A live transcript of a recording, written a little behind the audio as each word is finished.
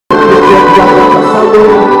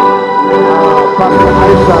Pastor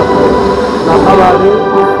Isaac Nakabale,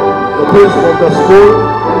 the principal of the school,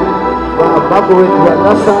 Margaret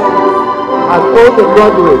Wanasa, and all the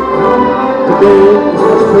graduates. Today is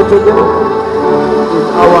a special day in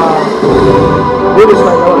our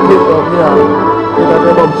ministry, our kingdom here, in the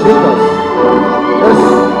name of Jesus. Let's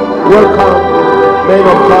welcome men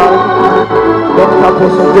of God, Dr.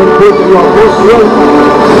 Apostle John Booth, you are most welcome.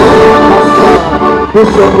 Pastor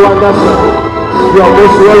Bishop Wanasa, you are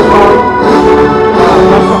most welcome.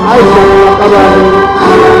 Pastor Isaac Nakabale,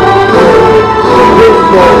 the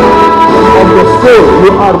principal of the school,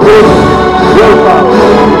 you are most welcome.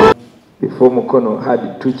 Before Mukono had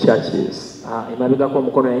 2 churches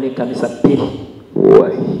who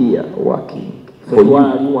were here working for you.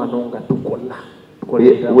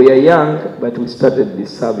 We are young, but we started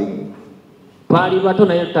serving.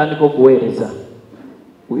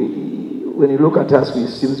 When you look at us, it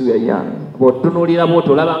seems we are young. But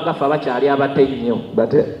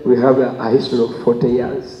we have a history of 40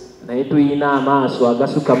 years.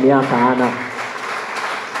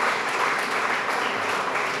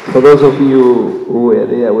 For those of you who were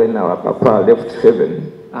there when our Papa left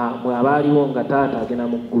heaven,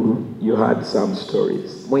 you heard some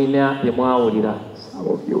stories. Some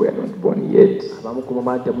of you were not born yet.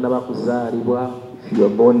 If you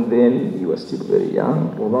were born then, you were still very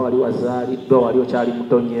young.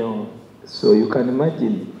 So you can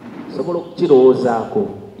imagine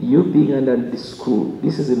you being under the school.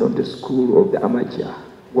 This is not the school of the amateur.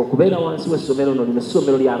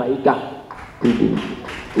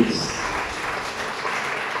 It's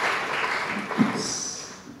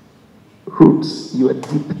roots. You are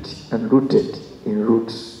dipped and rooted in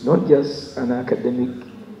roots, not just an academic.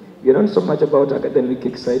 You're not so much about academic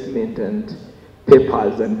excitement and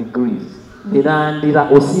papers and degrees. But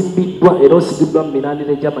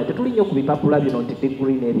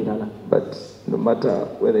no matter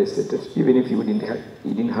whether it's even if you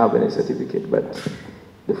didn't have any certificate, but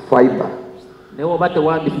the fiber of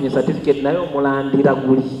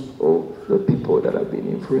the people that have been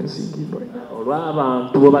influencing you right now.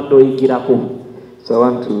 So I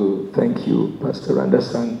want to thank you, Pastor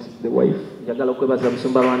Anderson, the wife.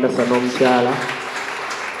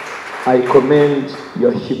 I commend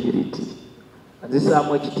your humility.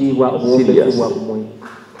 Seriously.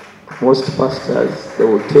 Most pastors, they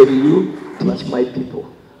will tell you, teach my people.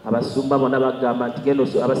 But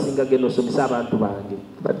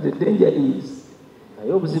the danger is,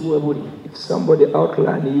 if somebody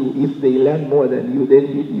outlearn you, if they learn more than you, then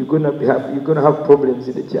you're gonna have problems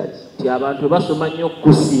in the church.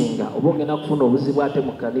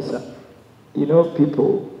 You know,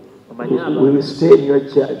 people will stay in your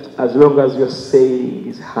church as long as your sailing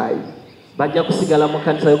is high.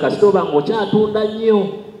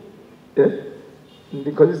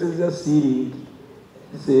 Because this is a ceiling.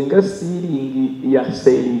 Saying a ceiling, yeah,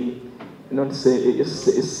 sailing, not say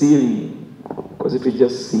ceiling. Because it is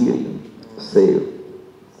just sail.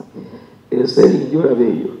 A sailing, you have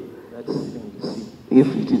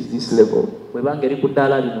if it is this level,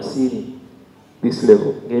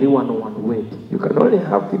 you can only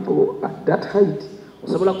have people at that height.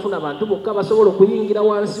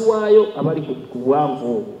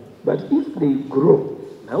 But if they grow,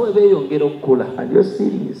 and your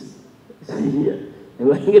ceiling is here, the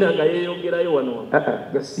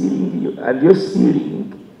ceiling and your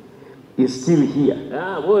ceiling is still here.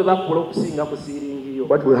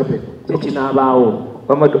 What will happen?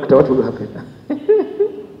 Mama Doctor, what will happen?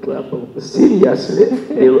 Seriously,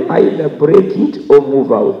 they will either break it or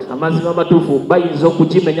move out.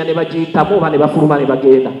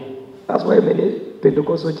 That's why many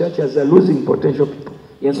Pentecostal churches are losing potential people.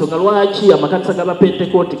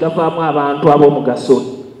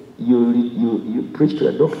 You preach to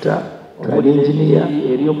a doctor, to an engineer,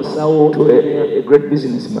 to a great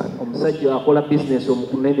businessman.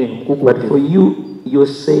 But for you, your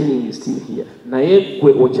sailing is still here.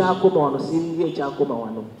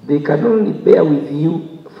 They can only bear with you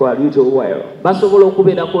for a little while.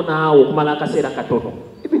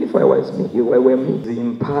 Even if I were me,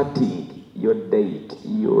 imparting your date,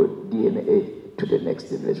 your DNA to the next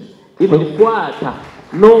generation. Even if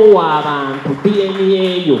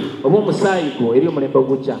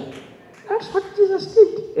that's what Jesus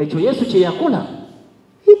did. He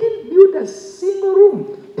didn't build a single room.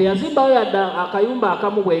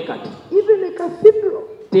 Even a cathedral.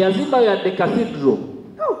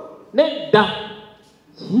 No.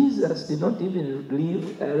 Jesus did not even live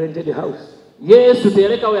a rented house. No.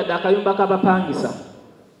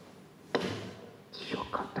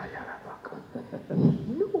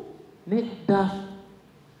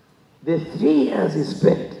 The 3 years he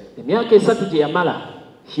spent emyaka 3 gye yamala,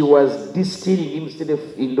 he was distilling himself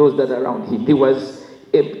in those that are around him. He was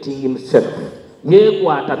emptying himself.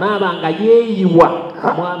 yeekwata n'aba nga yeeyiwa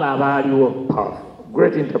mu abo abaaliwo. Powerful.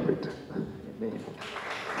 Great interpreter.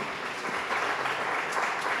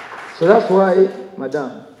 So that's why,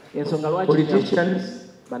 madam, ensonga lwaki politicians,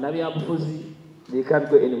 bannabyabufuzi they can't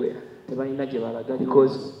go anywhere. tebalina gye balaga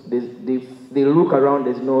Because they look around,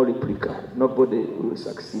 there's no replica. Nobody will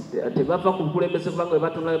succeed there. tebava ku bukulembeze kubanga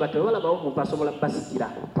webatunulayo batebalabawo omuntu asobola basikira.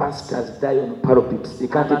 Pastors die on pulpits. They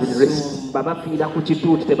can't even rest. Abasumba bafiira ku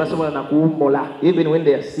kituuti tebasobola na kuwummula. Even when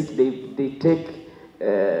they are sick, they take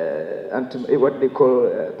what they call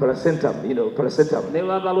paracetamol. You know, paracetamol. ne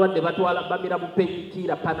babalwadde batwala bamira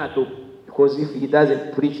bupenyikira panado. Because if he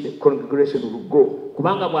doesn't preach, the congregation will go.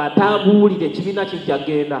 Kubanga bw'ataabuulira ekibiina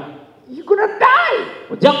kijagenda. You're gonna die.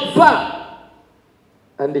 Ojja kufa.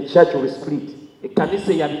 And the church will split.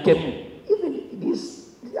 Ekkanisa eyabikemu. Even this,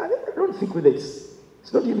 I don't think with it's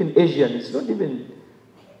not even Asian, it's not even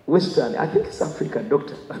Western. I think it's African,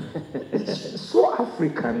 doctor. It's so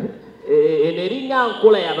African. Eno eringa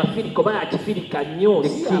nkola y'Abafirika oba yakifirika nnyo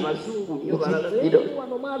si abazungu nnyo balala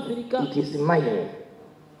wano mu Afirika. It is mine.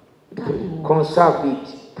 Conserve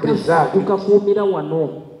it, preserve it. Tukakuumira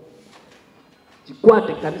wano.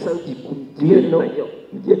 Kikwate ekkanisa yo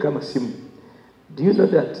Do you know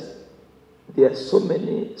that there are so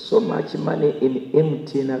much money in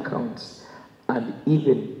MTN accounts, and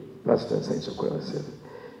even pastors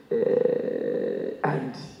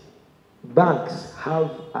and banks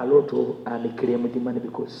have a lot of unclaimed money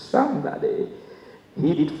because somebody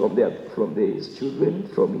hid it from his children,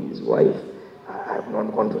 from his wife. I'm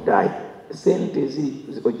not going to die.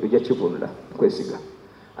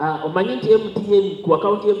 Omanyi nti MTN ku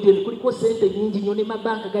akaunti ya MTN kuliko sente nyingi nnyo ne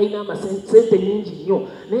mabanka galina sente nyingi nnyo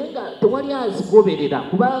naye nga tewali azigoberera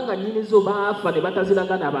kubanga nnyinizo baafa ne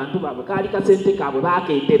bataziragana abantu baabwe kaali kasente kaabwe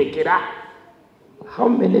baakenterekera. How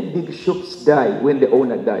many big shops die when the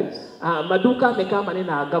owner dies? Amaduuka ameka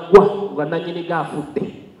amanene agagwa nga nannyini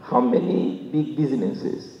gaafudde. How many big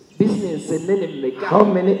businesses? Business ennene mmeka. How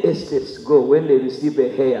many estates go when they receive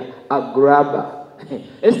a heir, a grabber?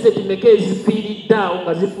 Estate mmeka ezifiiridde awo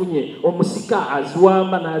nga zifunye omusika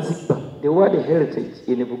aziwamba n'azibba. The word heritage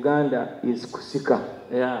in Buganda is kusika.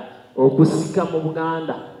 Yeah. Okusika mu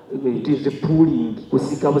Buganda. It is the pooling.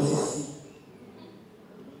 Kusika busisi.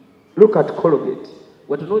 Look at Colgate.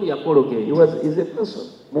 Watunuulira Colgate. Is a person.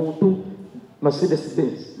 Muntu. Mercedes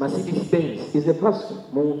Benz. Mercedes Benz. Is a person.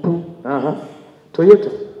 Muntu.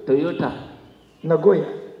 Toyota. Nagoya.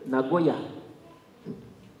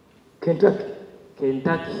 Kentucky.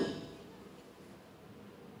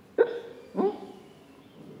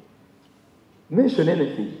 Mention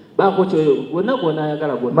anything.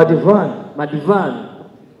 Madivan.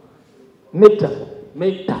 Meta.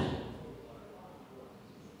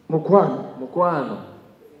 Mukwano.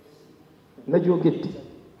 Najogeti.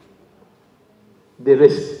 The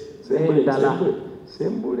rest.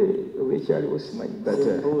 Sembule whichali osimanyi.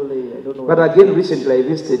 But again, recently I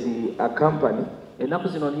visited a company. Enaku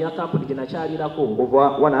zino niya company ginakyalirako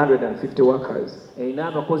over 150 workers. Erina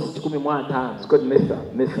abakozi 15. It's called Metha.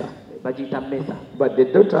 Bagiyita Metha. But the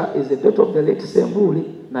daughter is the daughter of the late Sembule.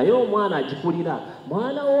 Naye omwana agikulira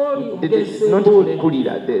mwana w'oli Not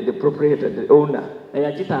Kulira, the proprietor, the owner.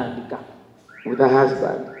 Eyagitandika. With her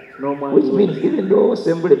husband. Which means even though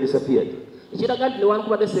Sembule disappeared. Ekiraga nti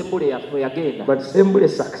newankubadde Sembule yagenda. But Sembule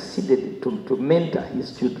succeeded to mentor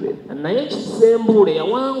his children. Naye Sembule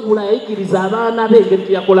yawangula yayigiriza abaana be engeri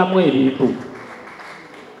gye yakolamu ebintu.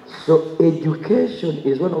 So education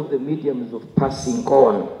is one of the mediums of passing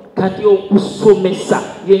on. Kati okusomesa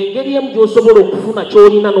y'engeri emu gy'osobola okufuna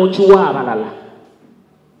ky'olina n'okiwa abalala.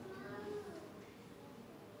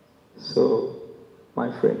 So,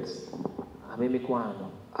 my friends,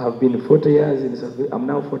 ab'emikwano, I've been 40 years in salvation. I'm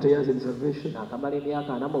now 40 years in salvation.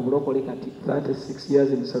 36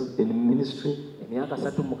 years in ministry.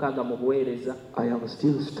 I am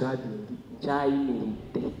still studying.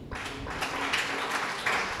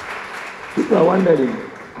 People are wondering,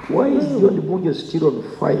 why is John Bunja still on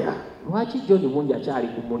fire?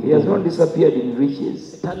 He has not disappeared in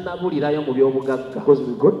riches. Because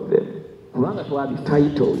we got them.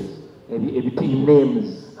 Titles,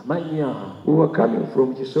 names. We were coming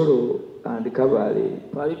from Chisoro and Kabale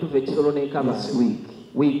this week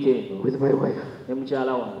with my wife.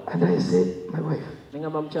 And I said, my wife,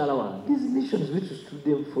 these missions we used to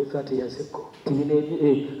do them for 30 years ago. These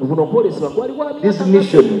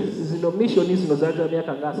missions.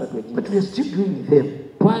 But we are still doing them.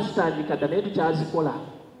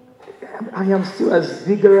 I am still as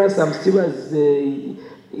vigorous, I'm still as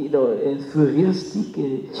enthusiastic.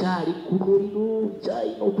 Kyali ku muliro,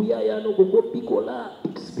 kyalina okuyayaana okwo kw'obikola.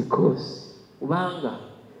 It's because Kubanga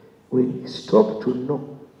when you stop to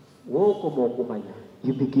know, w'okoma okumanya,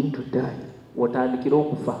 you begin to die. w'otandikira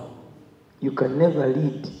okufa. You can never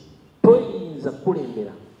lead Toyinza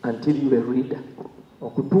kukulembera until you are a reader.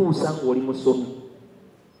 okutuusa ng'oli musomi.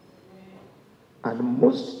 And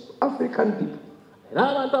most African people, Era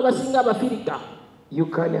abantu abasinga Abafirika, you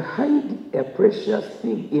can hide a precious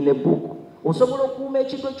thing in a book. osobola okuuma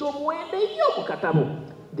ekintu ekyomuwendo ennyo mu katabo.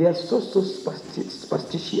 They are so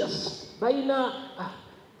superstitious. Balina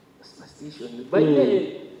superstition.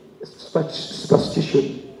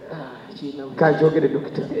 Superstition. Kanjogere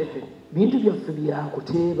dokita. Bintu byaffe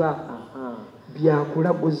byakuteeba,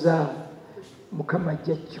 byakulaguza, Mukama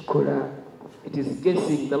ajja kukikola. It is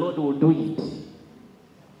guessing the Lord will do it.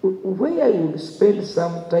 Where I will spend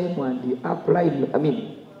some time and apply,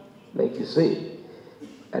 like you say,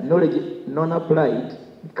 knowledge non-applied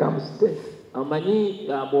becomes death. Amanyi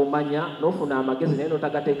bw'omanya n'ofuna amagezi naye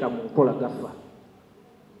n'otagateeka mu nkola gafa.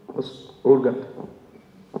 Olga,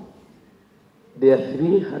 there are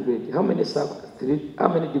 300. How many circles? How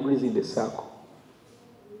many degrees in the circle?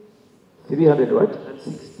 300 what?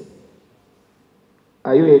 60.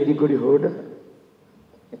 Are you a degree holder?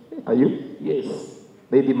 Are you? Yes.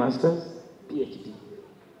 Maybe masters? PhD.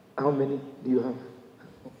 How many do you have?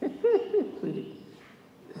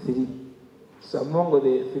 3. So among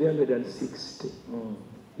the 360,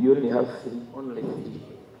 you only have 3. Only 3.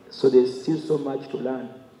 So there's still so much to learn.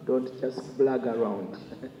 Don't just brag around.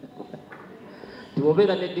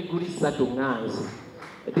 Tiwobeera ne diguli 3 nganzi.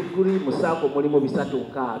 Diguli musango mulimu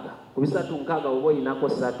 360. Ku 360 oba oyinako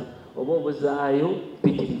 3 oba obuzaayo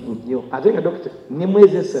pitirivu nnyo. Ate nga dokita ne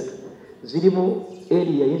mwezi 3 zirimu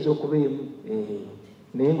area yinza okuba emu,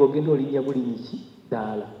 naye ng'ogenda olinnya bulinyi ki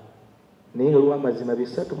ddala. Naye nga olw'amazima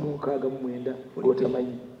 369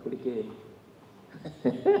 otamanyi kuliko emu.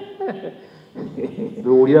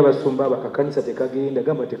 Bw'owulira abasumba akakanisa tekagenda,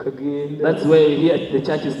 gamba tekagenda. That's why we hear the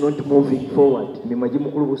church is not moving forward. Mimaji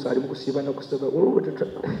mukulu busa ali mu kusiiba na kusaba.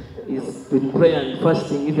 Is in prayer and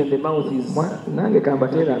fasting, even the mouth is. Nange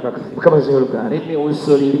kambateera akabaze Oluganda. Let me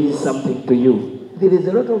also release something to you. There is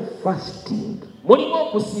a lot of fasting Mulimu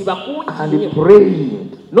okusiiba kungi and praying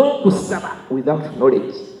n'okusaba without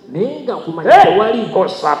knowledge. naye nga kumanya tewali.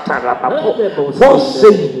 Paul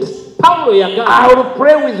said, Paulo yagamba, I will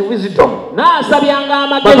pray with wisdom, n'asabyanga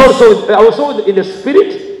but amagezi, also in the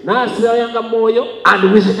spirit n'asabyanga mwoyo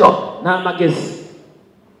and wisdom. n'amagezi.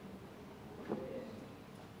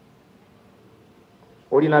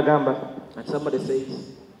 Olina gamba And somebody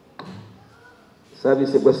says,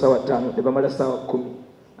 service gwa sawa 5 ne bamala sawa 10.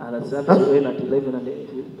 and the service will end at 11 and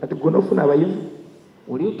 8. Kati gwe n'ofuna abayivu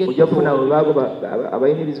Will you get ojja kufuna baago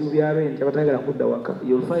abalina ebizibu bya rent abatayagala kudda waka.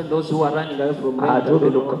 You'll find those who are running away from rent, Ate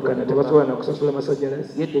ogenda okukakkana tebasobola na kusasula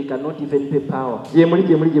masanyalazi. yet they cannot even pay power. Gye muli.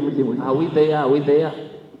 Are we there? Are we there?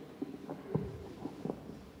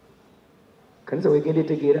 Kanisa wegenda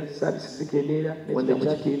etegeera service zikendeera When the n'ekigambo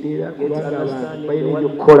church kikendeera gets kubanga abantu understanding, balina the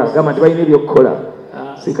ebyokukola gamba nti balina ebyokukola.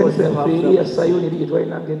 Si because kanisa they have yaffe eri ya some- Sayuni eri gye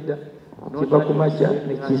twalinanga edda kiva ku makya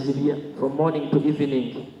ne kizibya. From morning to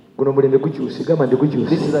evening. Guno mulembe gukyuse gamba ndi gukyuse.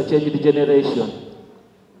 This is a changed generation.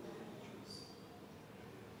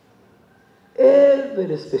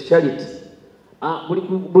 Every speciality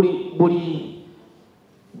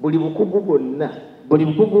buli bukugu bwonna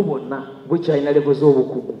bukyalina levo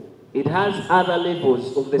z'obukugu. It has other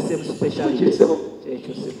levels of the same specialty.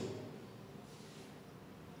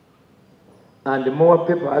 And more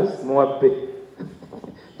papers, more pay.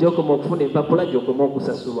 Gy'okoma okufuna empapula gy'okoma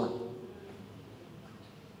okusasulwa.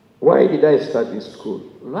 Why did I start this school?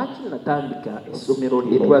 Lwaki natandika essomero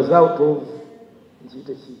It lino? was out of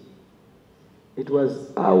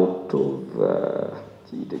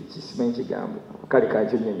kale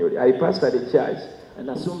kankyonnyonnyole. I pastored a church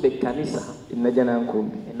Nasumba ekkanisa in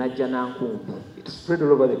Najjanankumbi. enajja nankumbi. It spread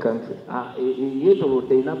all over the country,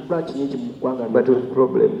 Yeetolodde erina branch nyingi mu ggwanga but with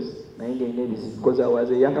problems. naye ng'erina ebizibu. Because I was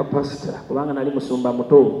a younger pastor Kubanga nali musumba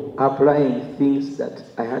muto applying things that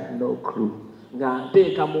I had no clue. nga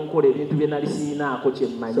nteeka mu nkola ebintu bye nali sirinaako kye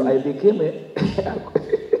mmanyi. So I became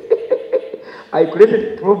I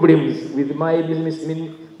created problems with my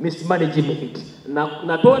mismanagement.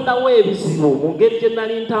 Natondawo ebizibu mu ngeri gye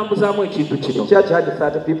nali ntambuzaamu ekintu The kino. church had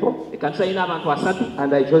 30 people, Ekkanisa erina abantu 3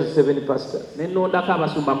 and I chose 7 pastors. ne nnondako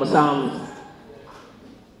abasumba 7.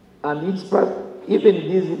 And each even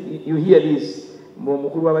this, you hear this,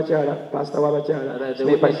 mukulu w'abakyala, pastor w'abakyala,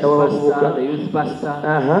 The pastor pastor, w'abavubuka. the youth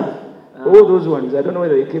pastor. All those ones, I don't know where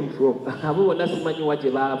they came from. Abo bonna simanyi wa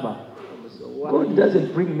gye baava. God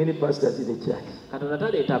doesn't bring many pastors in the church. Katonda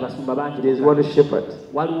taleeta abasumba bangi. There is one shepherd.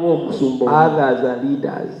 Waliwo omusumba. Others are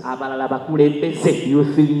leaders. Abalala bakulembeze.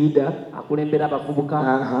 Youth leader. Akulembera abavubuka.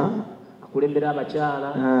 Akulembera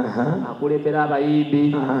abakyala. Akulembera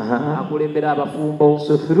abayimbi. Akulembera abafumbo.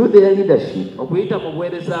 So through their leadership, okuyita mu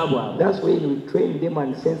buweereza bwabwe, that's when we train them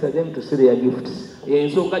and censor them to see their gifts.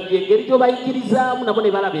 Ensonga gyengeri gy'obayigirizaamu nabo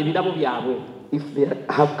ne balaba ebirabo byabwe. If they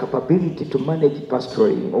have capability to manage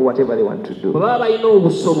pastoring or whatever they want to do. So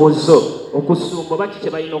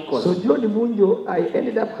John Munjo, I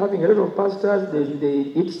ended up having a lot of pastors.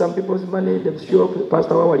 They eat some people's money. They show up,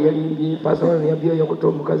 Pastor Wawali, Pastor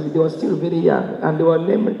Wawali, they were still very young and they were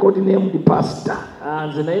named the pastor.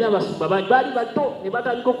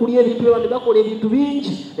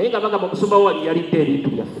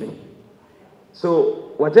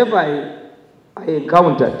 So whatever I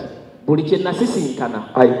encountered, I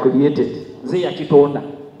created.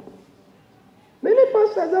 Many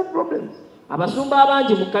pastors have problems.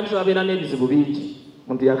 Somebody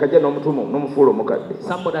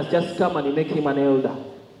has just come and you make him an elder.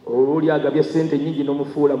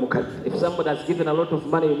 If somebody has given a lot of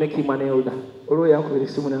money, you make him an elder.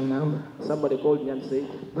 Somebody called me and said,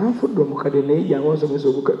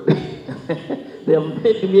 they have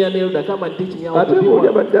made me an elder. Come and teach me how to be one.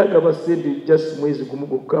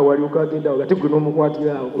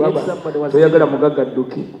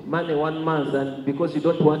 Money 1 month, and because you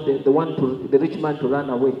don't want the rich man to run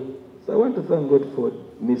away. So I want to thank God for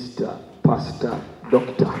Mr. Pastor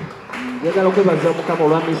Doctor.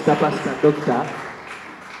 Mr. Pastor Doctor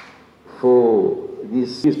for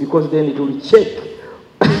this, because then it will check.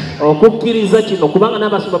 It will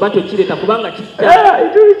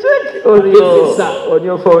check on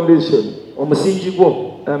your foundation.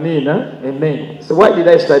 Amen. Amen. So why did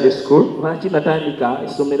I start the school? The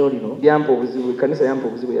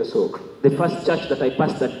first church that I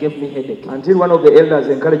pastored gave me headache. Until one of the elders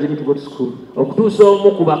encouraged me to go to school. He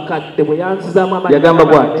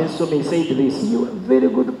said this. You are a very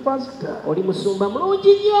good pastor. We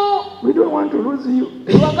don't want to lose you.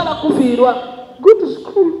 Go to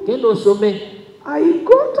school. I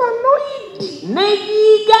got annoyed.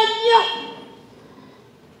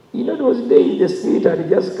 You know those days the spirit had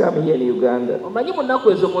just come here in Uganda. Everything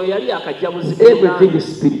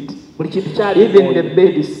is spirit. Even the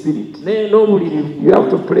bed is spirit. You have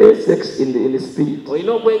to play sex in the spirit.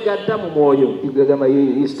 You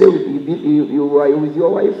stay you are with your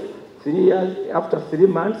wife 3 years. After 3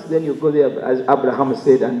 months, then you go there, as Abraham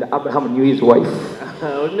said, and Abraham knew his wife. I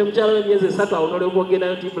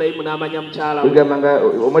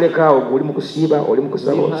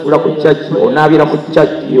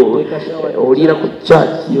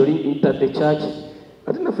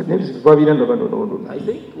don't know if it names it. I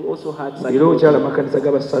think we also had and you go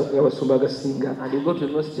to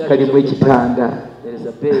those churches, there is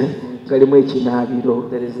a bed, there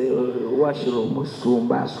is a washroom.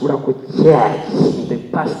 The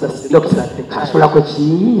pastor sleeps at the church.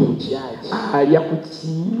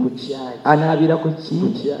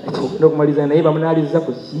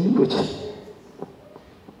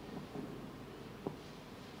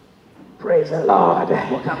 Praise the Lord.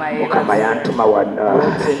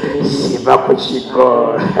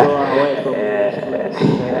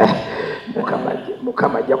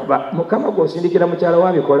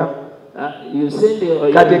 You send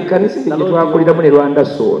your the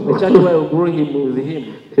church will grow him with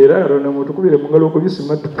him. He'll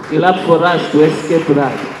have for us to escape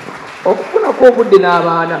that.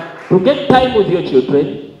 To get time with your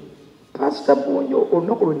children. Pastor Bunjo,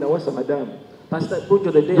 Pastor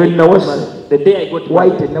Bunjo, the day I got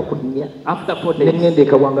white after 4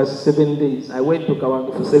 days, 7 days. I went to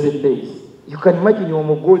Kawanga for 7 days. You can imagine your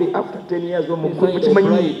Mogoli after 10 years. You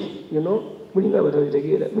know? If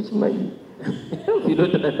you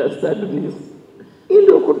don't understand this.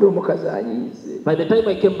 By the time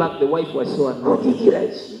I came back, the wife was so annoyed.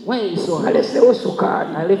 Why are you so happy? I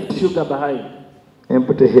left sugar behind.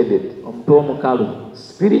 Empty-headed.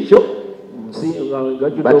 Spiritual,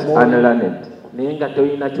 but unlearned. Let me tell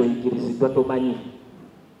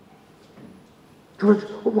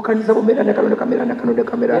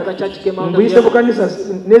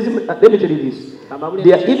you this.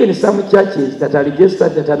 There are even some churches that are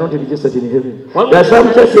registered that are not registered in heaven. There are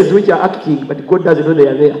some churches which are acting, but God doesn't know they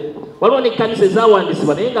are there. Waliwo n'ekkanisa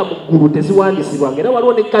ezaawandisibwa naye nga mu ggulu teziwandisibwa, era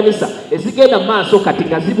waliwo n'ekkanisa ezigenda mu maaso kati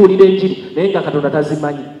nga zibuulira enjiri naye nga Katonda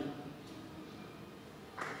tazimanyi.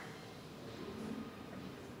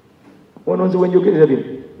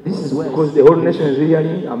 This is where, because the whole nation is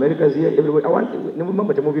hearing, America is here, everywhere. I want to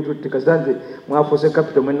remember to move it to Kazanzi,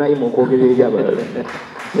 capital.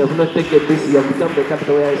 You have not taken this. You have become the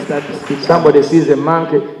capital where I start to speak. Somebody sees a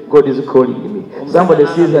monkey, God is calling me. Somebody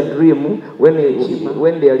sees a dream when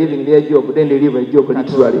they are leaving their job, then they leave a job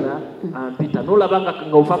literally.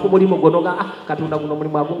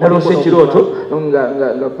 Nalose ekiroto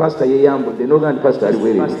nga pastor yeyambudde noga nti pastor ali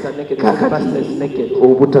were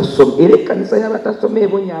obutasoma era ekkanisa y'abatasoma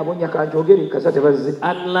ebonyaabonya kanjogere kasa tebazze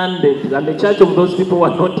unlanded, and the church of those people who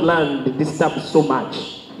are not learned disturbed so much.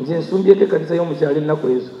 nze nsumbyeko ekkanisa y'omukyalo ennaku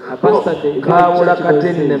ezo Kawola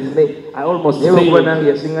katennemme I almost naye okuba failed, nange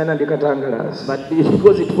yasiŋŋana ndi katangalaasi but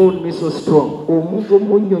because it found me so strong. omuntu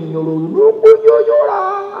omunnyonnyola oyo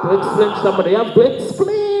n'okunyonyola To explain to somebody, you have to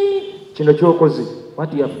explain kino kyokoze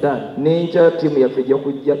what you have done. n'enkya ttiimu yaffe ejja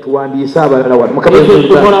kujja tuwandiise abalala wano Even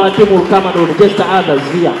tomorrow our team will come and will register others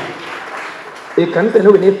here. ekkanisa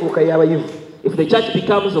eno bwe neefuuka y'abayivu If the church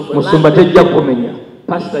becomes of a musumba tejja kumenya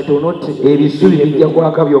pastor, it will not. ebisubi bijja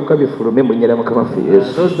kwaka byokka bifulume mu nnyera mukama ffe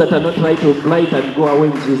yesu Those that are not right will blight and go away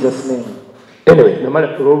in Jesus' name. anyway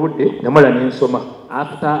olw'obudde namala n'ensoma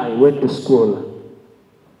After I went to school,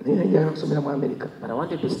 naye najjala kusomera mu amerika but I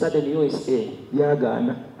wanted to study in USA.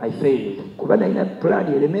 byagaana I failed kuba nalina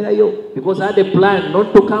pulaani eremerayo because I had a plan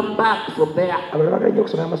not to come back from there. abalala bagala nnyo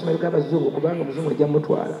okusomera amasomero g'abazungu kubanga omuzungu ajja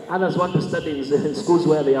mutwala Others want to study in schools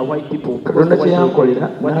where there are white people. katonda kye yankolera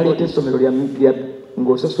n'aleeta essomero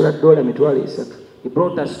ng'osasula $3,300 He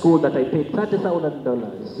brought a school that I paid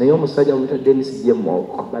 $30,000. naye omusajja bamuyita Dennis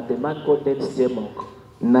Jemok But the man called Dennis Jemok,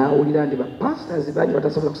 n'awulira nti bapasitors bangi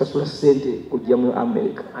batasobola kusasula ssente kujja mu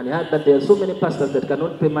amerika and he heard that there are so many pastors that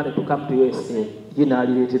cannot pay money to come to USA, ye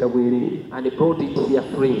n'alireetera bwereere and he brought it here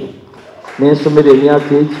free. n'ensomera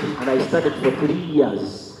emyaka eki And I studied for 3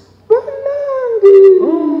 years. bannange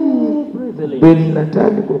Oh, privilege. bwe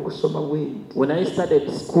natandika okusoma bwenti When I started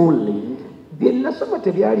schooling, bye nasoma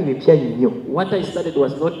tebyali bipya nnyo what I studied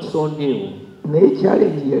was not so new, naye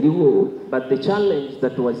challenge yaliwo but the challenge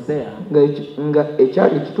that was there, nga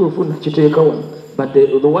ekyali ekituufu nakiteeka wano but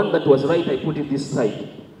the one that was right, I put it this side.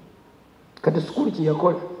 kati sukulu kye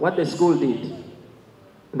yakola What the school did,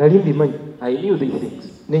 nali mbimanyi I knew these things.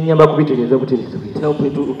 nenyamba kubitereeza butereeza It helped me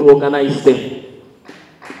to organize them.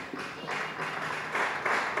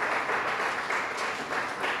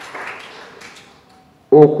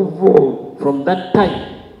 okuva olwo From that time,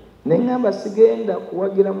 neŋŋamba sigenda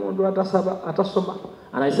kuwagira muntu atasoma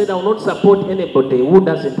and I said I will not support anybody who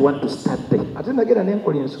doesn't want to study. ate nagenda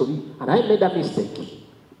nenkola ensobi And I made a mistake.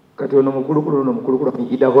 kati ono mukulukulu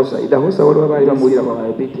idahosa waliwo abaali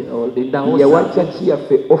bamuwulirako In the yawa house, kyaki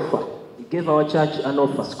yaffe offer he gave our church an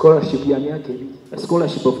offer, scholarship ya myaka ebiri a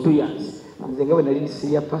scholarship of 2 years. nze nga bwe nali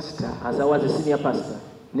senior pastor As I was a senior pastor,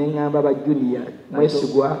 neŋŋamba abajuniya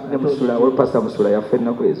mwesigwa ne musula wali pastor musula yaffe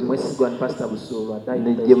ennaku ezo Mwesigwa and Pastor Busolo died.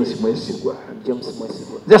 ne james mwesigwa And James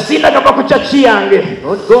Mwesigwa. nze siina gava ku kyaki yange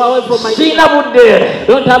Don't go away from my siina budde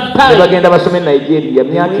Don't have ne time. bagenda basome nigeria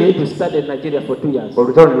They myaka went ebiri to study in Nigeria for 2 years.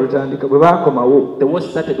 olutalo ne lutandika bwe baakomawo The war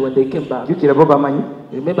started when they came back. jukira bo bamanyi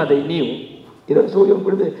Remember, they knew era nsobola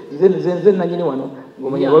omukulembeze nze nanyini wano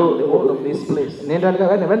ng'omanya the whole of this place. nentandika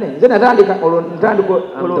kati bane nze natandika olwo ntandika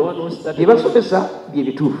I'm the one who started. bye basomesa bye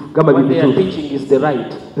bituufu gamba bye What they are bituufu teaching is the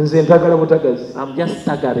right. nze ntagala butagazi I'm just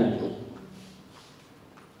staggering.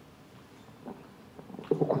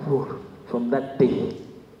 okuva olwo From that day,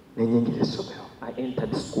 nenyingira essomero I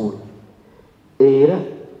entered school. era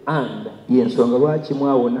And yensonga lwaki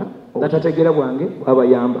mwawona obutategeera bwange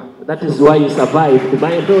bwabayamba that is why you survived.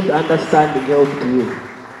 My not understanding helped you.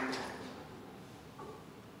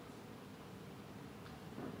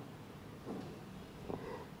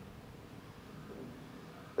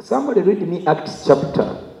 somebody read me Acts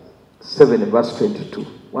chapter 7 verse 22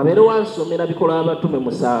 Wabeere wansomera bikola abatume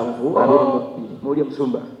 7:22. muli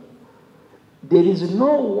musumba there is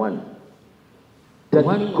no one that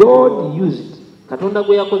One God used Katonda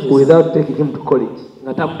gwe yakozesa without taking him to college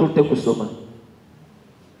nga tamututte kusoma.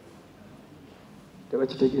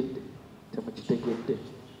 tebakitegedde Temukitegedde.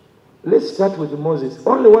 let's start with Moses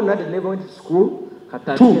only one that never went to school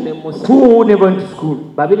Katandike ne Musa. two who never went to school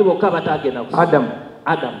Babiri bokka batagenda kusoma. Adam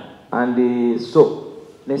Adam Saul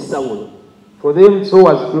ne Sawulo. for them Saul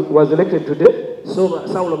was elected today So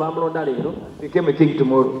Sawulo bamulonda leero became a king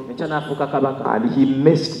tomorrow enkya n'afuuka kabaka. and he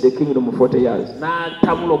messed the kingdom for 40 years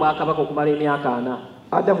N'atabula obwakabaka okumala emyaka 4.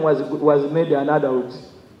 Adam was made an adult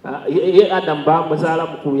Ye Adam bamuzaala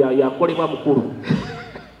mukulu yakolebwa mukulu.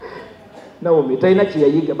 Naomi talina kye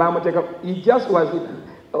yayiga bamuteeka he just was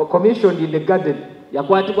commissioned in the garden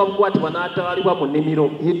Yakwatibwa bukwatibwa n'atwalibwa mu nnimiro.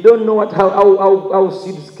 he don't know how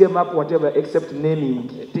seeds came up whatever except naming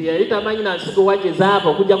Teyali tamanyi na nsigo waje zaava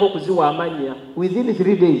okujjako okuziwa amannya. within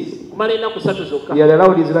 3 days Kumala ennaku 3 zokka. he had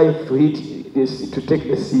allowed his life to hit to take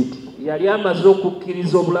the seed. Yali amaze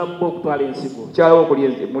okukkiriza obulamu bwe okutwala ensigo. Kyalawo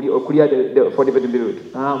okulya the forbidden fruit.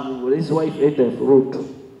 His wife ate the fruit,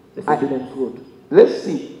 the forbidden fruit. Let's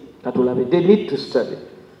see. They need to study.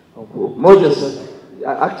 Moses,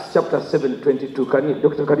 Acts chapter 7:22.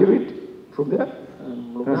 Doctor, can you read from there?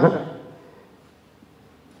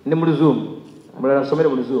 Ne mu Zoom. Mulala somere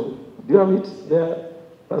mu Zoom. Do you have it there,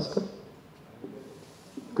 Pastor?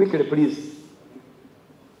 Quickly, please.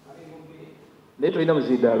 Later in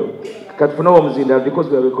Muzindalo. Katfunawa Muzindalo because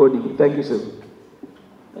we are recording. Thank you, sir.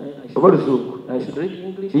 About Zoom. I should read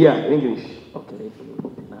English? Yeah, English. Okay, let me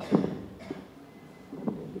open up.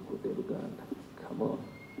 Come on.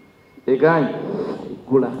 Eganyi.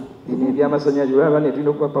 Gula. Bino ebyamasannyalaze olaba ne tulina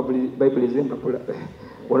okuba Bible ez'empapula.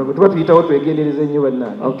 Wano bwe tuba tuyitawo twegendereza ennyo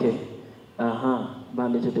bannange. Okay.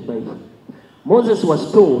 Bandage the Bible. Moses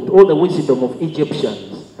was told all the wisdom of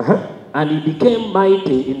Egyptians, and he became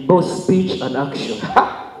mighty in both speech and action.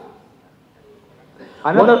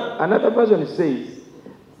 Another version says,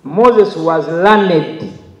 Moses was learned,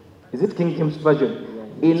 is it King James Version,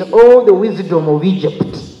 in all the wisdom of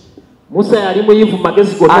Egypt. And he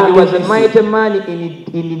was a mighty man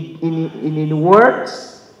in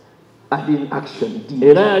words and in action.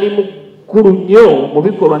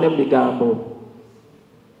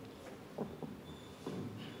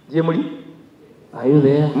 Are you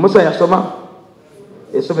there? Musa yasoma.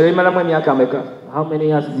 Esomero limalamu emyaka ameka? How many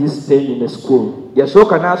years did he spend in the school?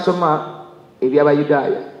 Yasooka n'asoma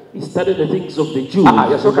eby'Abayudaaya. He studied the things of the Jews.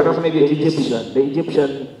 Yasooka n'asoma The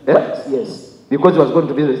Egyptian. Yes. Because he was going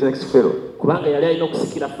to be the next Pharaoh. Kubanga yali alina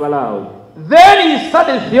okusikira Falaawo. Then he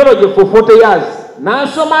studied theology for 40 years.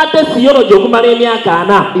 N'asoma ate theology okumala emyaka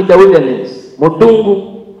 4 in the wilderness. Mu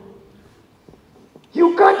ddungu.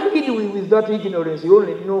 You can't read with that ignorance. You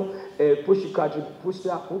only know push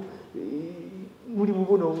up.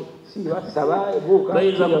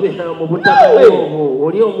 Bayinza kubeera mu butaka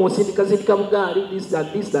oli omusindikasindika bugaali this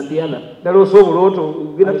and the other.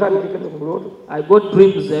 I got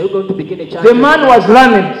dreams. Are you going to begin a church? The man was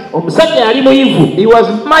learned. Omusajja yali muyivu. He was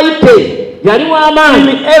mighty. Yali w'amaanyi.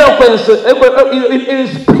 In eloquence, in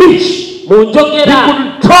speech. Mu njogera. He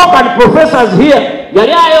could talk and professors here.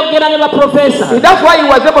 Yali ayogera ne baprofesa. That's why he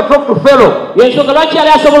was able to talk to Pharaoh. Yensonga lwaki yali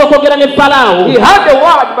asobola okwogera ne Falaawo. He had the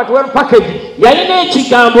word but well packaged. Yalina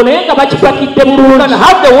ekigambo naye nga bakipakidde bulungi. You can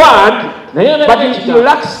have the word but you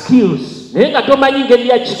lack skills. Naye nga tomanyi ngeri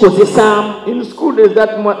yakikozesaamu. In school there's that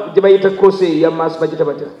gye bayita course ya mass bagita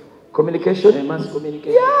batya communication. Mass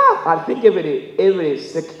communication. Yeah, I think every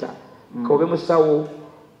sector. Kobe musawo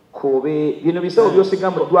kobe bino bisawo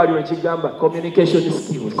byosigamba dwali ekigamba communication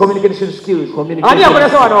skills. Ani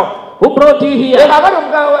akolesa wano? Who brought you here?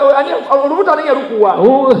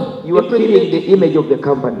 You are killing the image of the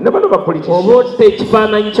company. Never politicians.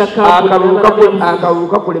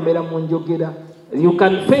 You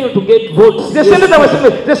can fail to get votes. For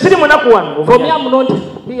me, I'm not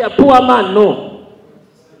here, poor man, no.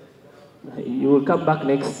 You will come back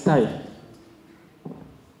next time.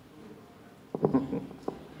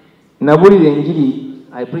 Nabulira enjiri.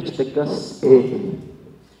 I preach the gospel.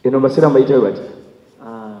 Eno basira mbayitayo bati.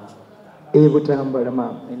 Butambala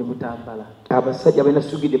mama. Eno Butambala. Abasajja balina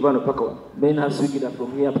sugide bano paka wa. Men have sugide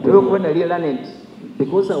from here to here.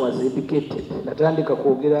 Because I was educated. Natandika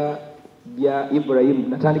kwogera bya Ibrahim.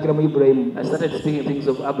 Natandikira mu Ibrahim. I started speaking things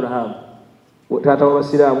of Abraham. Taata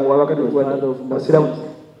w'abasiraamu wabakati abasiraamu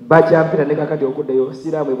bakyampita ne kakati okuddayo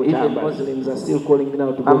abasiraamu Butambala. Muslims are still calling me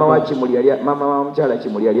now to go. Mama wa mukyala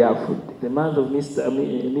Kimuli yali afudde. The man of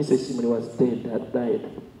Mrs. Kimuli was dead, had died.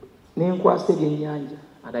 Nenkwasa ebyennyanja.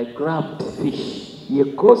 And I grabbed fish. Ye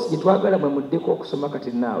course gye twagala mwe muddeko okusoma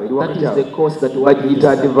kati naawe. That is the course that we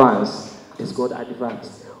advance. It's called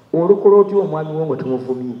advance. Olukola otya omwami wo nga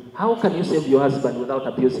tumuvumye? How can you save your husband without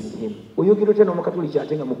abusing him? Oyogera otya n'omukatoliki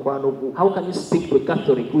ate nga mukwano gwo? How can you speak to a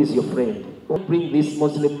Catholic who is your friend? Don't bring this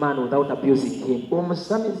Muslim man without abusing him.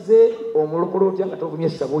 Omusamize omulukola otya nga tovumye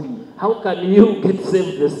sabuli? How can you get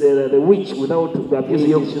saved the witch without abusing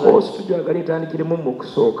him? Course tujagala etandikiremu mu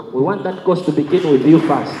kusooka. We want that course to begin with you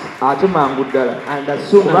first. Ate mangu ddala. And as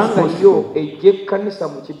soon as possible. Ejja ekkanisa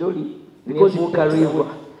mu kidoli because you carry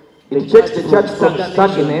it takes the church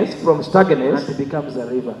from stagnance and it becomes a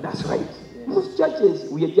river. That's right. Most churches,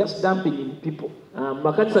 we are just dumping in people. We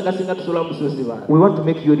want to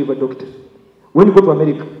make you a river doctor. When you go to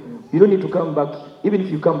America, you don't need to come back. Even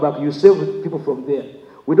if you come back, you save people from there.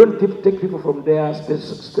 We don't take people from their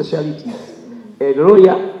specialties. A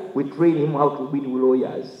lawyer, we train him how to win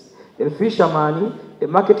lawyers. A fisherman, a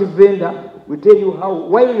market vendor, we tell you how,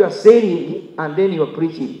 while you are selling and then you are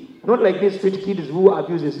preaching. Not like these street kids who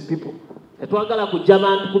abuses people. A tetwagala kujja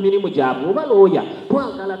bantu ku mirimu gyabwe oba looya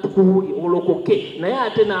twagala tukuwuli olokoke naye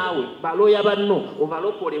ate naawe balooya banno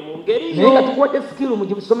obalokole mu ngeri naye nga tukuwadde skill mu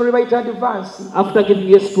ssomero lye bayita advance. After giving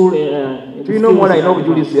you school tulina omuwala alina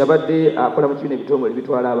obujulizi yabadde akola mu kibiina ebitongole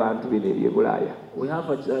ebitwala abantu bino ebyebulaaya we have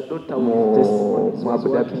a daughter with testimonies mu Abu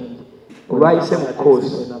Dhabi olwayise mu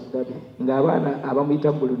course ng'abaana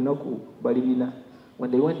abamuyita mu buli lunaku bali bina. When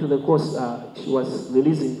they went to the course, she was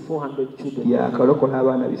releasing 400 children. Yakalokola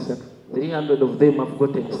abaana 300. 300 of them have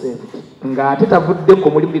gotten saved. Ng'ate tavuddeko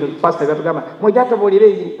mulimu bino pastor byatugamba mwojja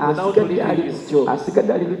tubuulire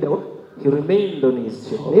asigadde ali luddawa. He remained on his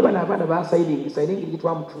job. Naye bano abaana basayingi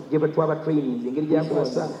gye batwaba trainings engeri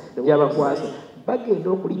gyabakwasa bagenda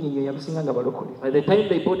okulinnyinnyo yamusinga nga balokole. By the time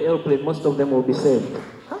they bought airplane, most of them will be saved.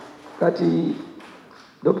 Kati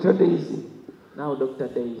Dr. Daisy. Now Dr.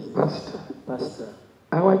 Daisy. Pastor.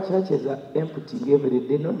 Our churches are emptying every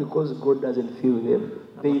day, not because God doesn't fill them.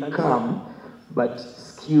 They come, but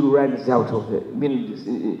skill runs out of them. I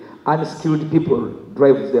mean, unskilled people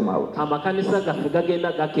drives them out. Amakanisa gaffe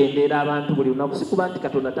gagenda gakendeera abantu buli lunaku si kuba nti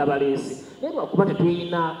Katonda tabaleese naye lwakuba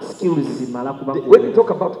tetulina skills zimala kuba. When we talk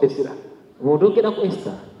about Ezra, bw'otoogera ku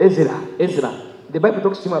Ezra, the Bible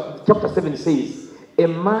talks about chapter 7 says, a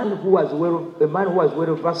man who was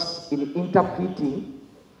well versed in interpreting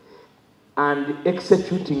and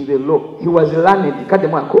executing the law. He was learned.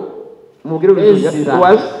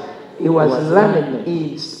 He was learned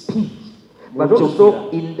in speech, but also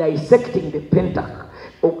in dissecting the Pentateuch.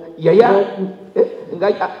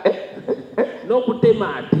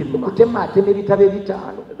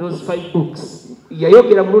 Those 5 books.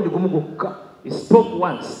 He spoke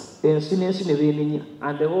once. And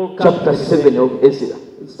the whole chapter 7 of Ezra.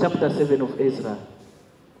 It's chapter 7 of Ezra.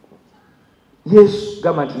 Yes,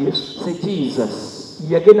 government, yes. Say Jesus.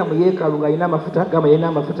 He went to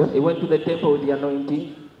the temple with the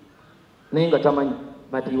anointing,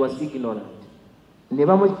 but he was ignorant. He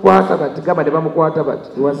was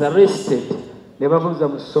arrested and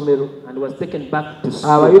was taken back to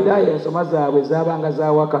school. The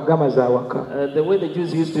way the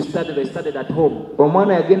Jews used to study, they studied at home. By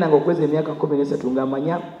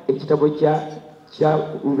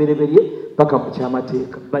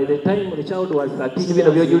the time the child was 13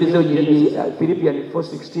 years, Philippians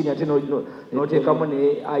 4:16, not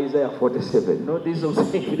Isaiah 47. No, this was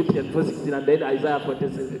Philippians 4:16 and then Isaiah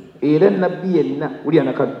 47.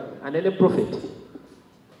 And then a prophet.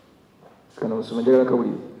 I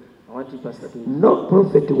want you, Pastor, to... No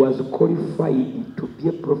prophet was qualified to be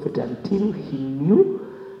a prophet until he knew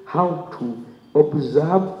how to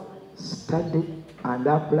observe, study, and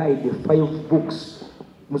apply the 5 books.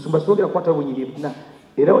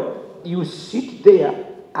 You sit there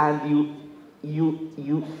and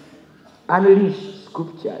you unleash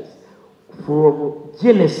scriptures from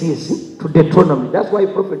Genesis to Deuteronomy. That's why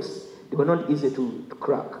prophets, they were not easy to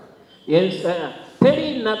crack. Yes,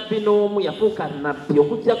 teri nabbi n'omu yafuuka nabbi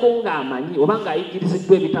okuggyako ng'amanyi oba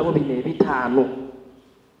ng'ayigiriziddwa ebitabo bino ebitaano.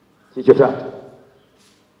 Kikyo taata.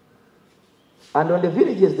 And on the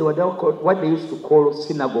villages they were called what they used to call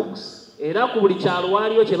synagogues. Era ku buli kyalo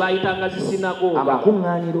waaliyo kye baayitanga zisinagoga.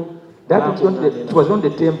 Amakuŋŋaaniro. That was not the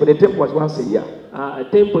temple. The temple was once a year.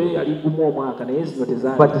 Temple yali gumu omwaka naye zino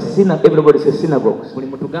tezaali. But everybody says synagogues. Buli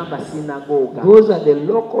mutugamba sinagoga. Those are the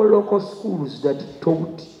local schools that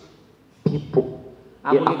taught people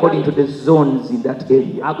according to the zones in that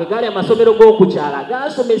area. Ago gaali amasomero g'okukyala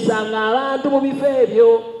gaasomesanga abantu mu bifo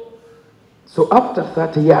ebyo. So after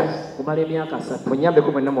 30 years, kumala emyaka 30.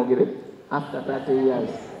 Munyambeko mwenna mwogere. After 30 years,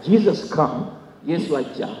 Jesus come. Yesu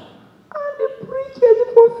ajja. And he preaches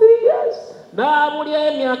for 3 years.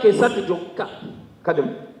 N'abulya emyaka 3 gyokka. Kadem.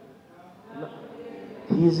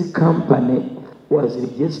 His company was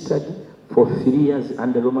registered for 3 years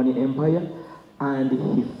under the Roman Empire, and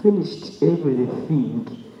he finished everything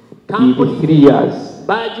in 3 years.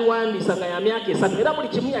 Bagiwandiisanga ya myaka 3 era buli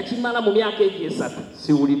kimu yakimala mu myaka egyo 3.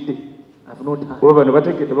 Siwulidde. I've not heard. I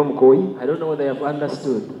don't know whether they have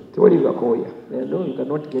understood. No, you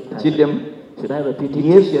cannot get that. Should I repeat it?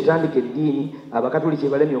 Yesu yatandika eddiini abakatoliki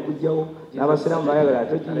balemye okujjawo n'abasiraamu bayagala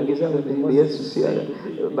atokiyingiza Yesu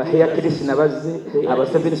baheyakirisi nabazze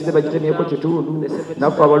abasevenisi ne bagitemyeko kitundu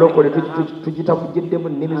naffe abalokole tugitavugiddemu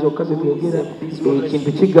nnimi zokka zetwogera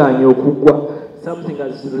ekintu kigaanye okuggwa.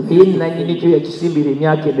 Nannyini kyo yakisimbira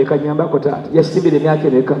emyaka emeka nyambako taata yakisimbira emyaka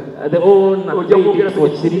emeka ojja kwogera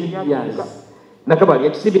nakabali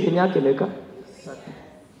yakisimbira emyaka emeka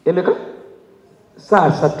emeka saa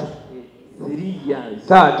 3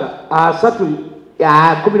 taata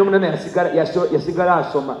 18 yasigala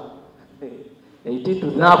asoma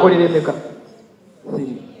n'akolera emeka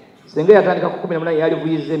singa yatandika ku 18 yali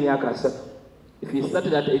buyize emyaka 3 If he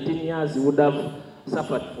started at 18 years, he would have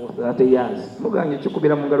suffered for 30 years. Muganye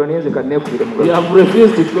chukubira mu ngalo naye nze kanneekubire mu You ngalo. have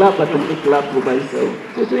refused to clap, but let me clap for myself.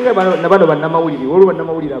 Kisinga na bano bannamawulire, waliwo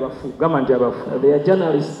bannamawulire abafu, gamba nti abafu. There are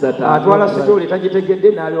journalists that are. Atwala story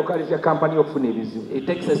tagitegedde n'alyoka alisya kampani okufuna ebizibu. It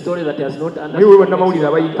takes a story that he has not Naye waliwo understood.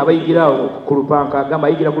 bannamawulire abayigira ku lupanka, gamba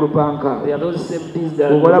ayigira ku lupanka. There are those same things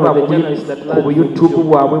that Obalaba the journalists that learn ku YouTube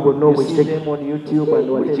bwabwe bonna You see obwekitege. them on YouTube and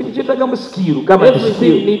Buli kintu whatever. kyetaaga mu skill, gamba nti Everything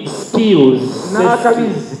skill. needs skills.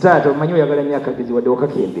 N'akabizi taata omanyi oyagala nnyo akabizi wadde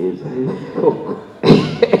okakendeeza.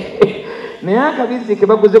 Naye akabizi ke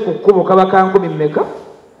baguze ku kkubo kaba ka 10,000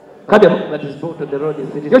 kademu That is brought to the road is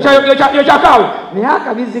 30,000. yokyakaawe naye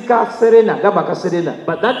akabizi ka serena gamba ka serena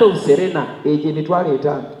But that of Serena, egyo emitwalo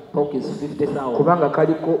 5 pork is 50,000. kubanga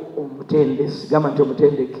kaliko omutendesi gamba nti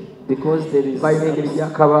omutendeke Because there is balina engeri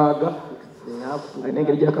gyakabaaga they have balina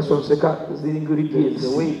engeri gyakasonseka the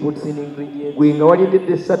zingridients way he puts in ingredients. gwe nga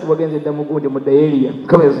walindedde 3 wagenze dda mugundi mu daeria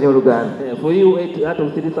kama yazinye oluganda For you, 8 out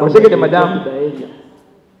of 3,000. Otegedde, you madam? go to the area.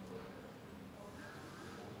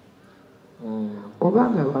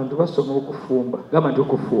 obanga abantu basoma okufumba gamba nti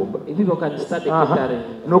okufumba If people can start a Aha. catering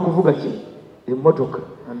n'okuvuga ki emmotoka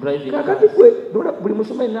and driving kakati cars. gwe nola buli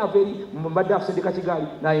musomaji naava eri mbadde akusindika kigaali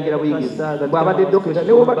n'ayingira buyigiriza Kasita, bw'abadde that dokita can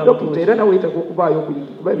ne woba ask dokita questions. era nawe yitaka okuvaayo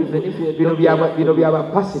okuyigira kuba Even if you're a bino doctor, bino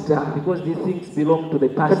byabapasita Because these things belong to the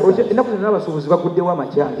kati pastor. ennaku zino n'abasuubuzi baguddewo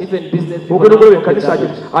amakyali Even business people. ogenda okulaba now ekkanisa look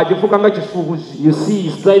at that. agifuuka nga kisuubuzi You see,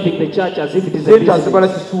 he's driving the church as if it is a sente azibala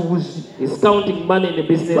business. kisuubuzi He's counting money in the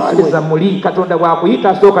business baaliza way. muli katonda bw'akuyita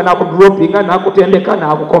asooka n'akudropinga n'akutendeka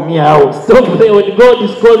n'akukomyawo. Stop there. When God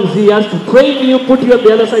is calling, he has to train you, put you on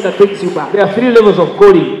the other side, and brings you back. There are 3 levels of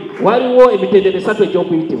calling: Waliwo emitendera esatu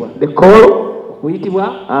egy'okuyitibwa. the call,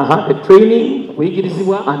 Okuyitibwa, the training,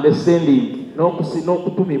 okuyigirizibwa, and the sending.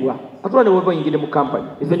 n'okutumibwa. Atula ne weba oyingire mu company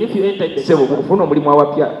Even if you enter in the sebo company, okufuna omulimu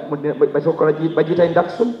awapya bakola bagiyita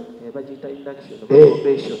induction bagiyita induction, Eh.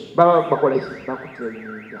 probation, baba bakola ki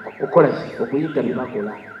bakutraininga. okukola ki Okuyiga bye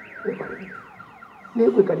bakola. naye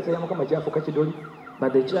gwe kanisa ya mukama kyafuuka kidoli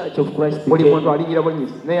But the church of Christ buli became, muntu alingira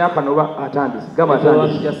bunyisi naye akanoba atandise gamba everyone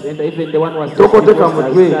atandise just enter, even the one who was just tokoteka divorced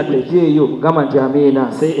has mutwe started. gyeeyo gamba nti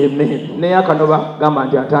amiina Say amen. naye akanoba gamba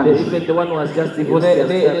nti atandise Even the one who was just divorced has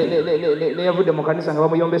started. neyavudde mu kanisa nga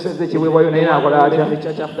bamuyombeseza ekiweebwayo naye The one nakola who atya left the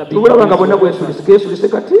church after being tubulaba nga bonna divorced. bwesulise kesulise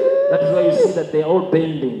kati That is why you see that they are all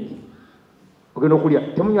bending. ogenda okulya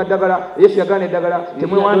temunywa ddagala yesu yagaana eddagala You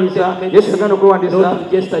temwewandiisa don't take yesu yagaana okwewandiisa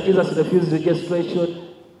Don't register. Jesus refused registration.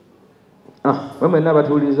 mwe mwenna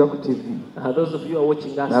abatuwuliriza ku tv Those of you who are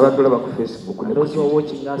watching us, n'abatulaba ku facebook ne and ku those who are TV.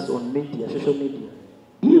 watching us on media, social media.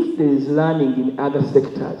 If there is learning in other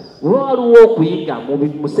sectors, Waliwo okuyiga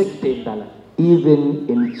mu sekita endala. even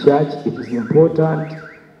in church, it is important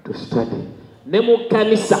to study. Ne mu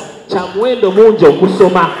kkanisa kya muwendo mungi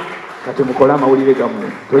okusoma. Kati mukole amawulire gammwe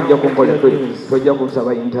tojja kunkola tojja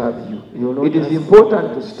kunsaba interview. It is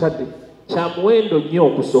important to study. Kya muwendo nnyo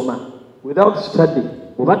okusoma. Without study,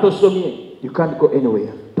 Bw'oba tosomye, you can't go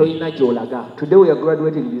anywhere. tolina gy'olaga. Today we are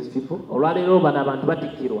graduating these people. Olwaleero bano abantu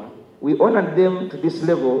batikkirwa. We honored them to this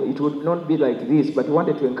level. It would not be like this, but we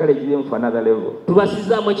wanted to encourage them for another level.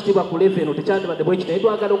 Tubasizaamu ekitiibwa ku level eno tekyandibadde bwe kiti naye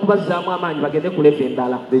twagala okubazzaamu amaanyi bagende ku level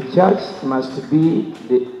endala. The church must be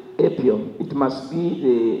the apium. It must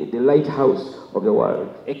be the lighthouse of the world.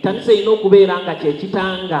 Ekkanisa erina okubeera nga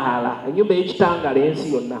kyekitangaala, ennyumba ey'ekitangaala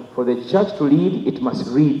ensi yonna. For the church to lead, it must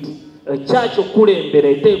read. Church okulembera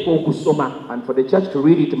eteekwa okusoma. And for the church to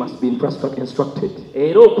read, it must be instructed.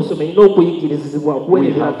 Era okusoma erina okuyigirizibwa okuweera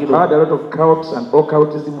We have ebiragiro. heard a lot of cults and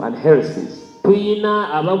occultism and heresies. Tuyina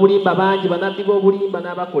ababulimba bangi, banabbi b'obulimba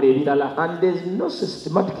n'abakola ebirala. And there's no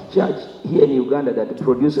systematic church here in Uganda that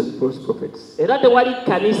produces false prophets. Era tewali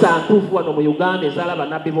kkanisa ntuufu wano mu Uganda ezaala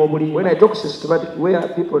bannabbi When b'obulimba. I talk systematic, where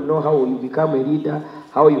people know how you become a leader,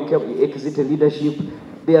 how you exit a leadership,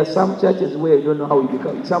 there are some churches where you don't know how you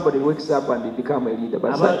become. Somebody wakes up and they become a leader.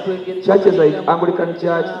 But some churches like Anglican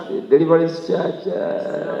Church, Deliverance Church,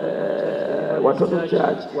 Watoto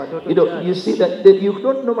Church, you see that you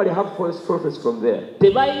don't normally have false prophets from there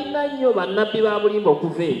Tebalina nnyo bannabbi ba bulimba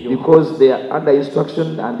okuva eyo. because they are under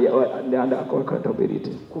instruction and they are under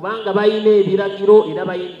accountability. Kubanga balina ebiragiro era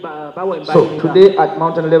bawa So embalirira. today at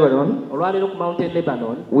Mountain Lebanon, Olwaleero ku Mountain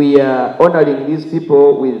Lebanon, we are honoring these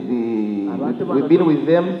people with the. We've been with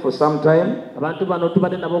them for some time. abantu bano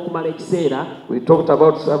tubadde nabo okumala ekiseera. We talked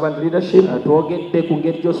about servant leadership. Twogedde ku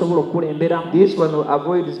ngeri gy'osobola okukulembera. This one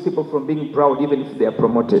avoids people from being proud even if they are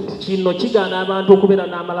promoted. Kino kigaana abantu okubeera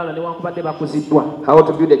n'amalala newankubadde bakuziddwa. How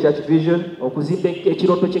to build a church vision. Okuzimba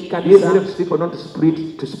ekirooto This ky'ekkanisa. helps people not to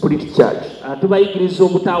split church. Tubayigiriza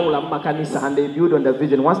obutaawula mu makanisa. And they build on the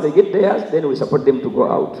vision. Once they get theirs, then we support them to go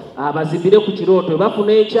out. Bazimbire ku kirooto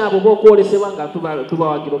bafuna ekyabo oba okwolesebwa nga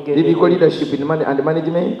tubawagira ogende. Biblical leadership in money and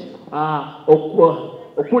management.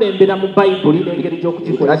 Okulembera mu Bayibuli n'engeri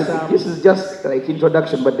gy'okugikozesa. This is just like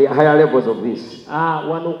introduction, but there are higher levels of this.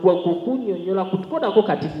 Wano kukunnyonnyola kutukodako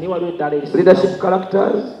kati ne waliwo eddala Leadership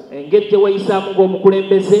characters. engeri gye weeyisaamu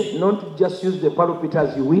ng'omukulembeze. Not just use the pulpit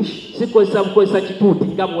as you wish. Si bukozesa kituuti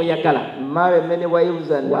nga bw'oyagala. Marry many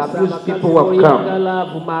wives and abuse people who have come.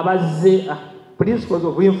 Vuma abazze. Principles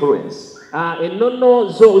of influence. Ennono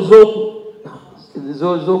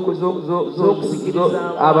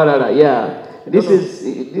abalala, yeah.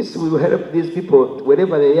 This will help these people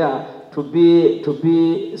wherever they are to be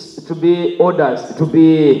orders, to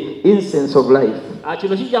be incense of life.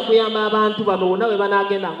 Kino kijja kuyamba abantu bano bonna bwe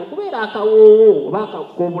banaagendanga okubeera akawoowo oba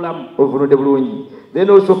ak'obulamu. Obulunde bulungi. Then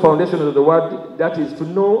also foundations of the word, that is to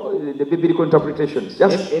know the biblical interpretations.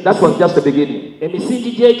 That was just the beginning.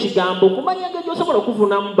 Emisingi gy'ekigambo okumanya engeri gy'osobola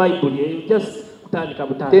okuvuna mu Bayibuli. Then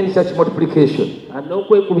church multiplication.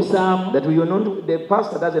 That we know the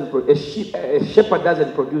pastor doesn't a shepherd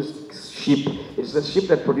doesn't produce sheep. It's the sheep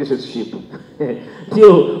that produces sheep.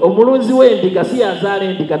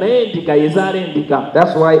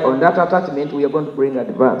 That's why on that attachment we are going to bring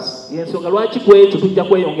advance.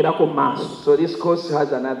 So this course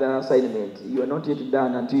has another assignment. You are not yet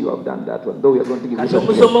done until you have done that one. Though we are going to give you some.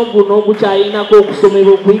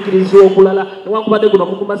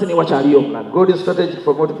 God is strategic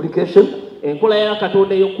for multiplication. Stewardship.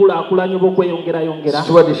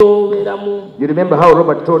 You remember how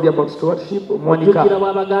Robert told you about stewardship?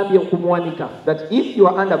 That if you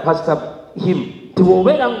are under pastor him, you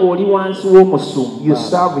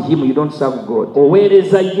serve him, you don't serve God.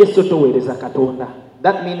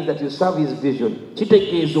 That means that you serve his vision.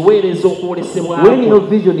 When your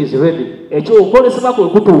vision is ready, then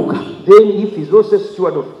if he's also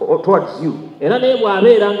steward towards you, he will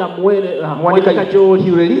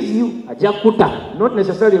release you. Not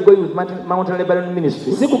necessarily going with Mountain Lebanon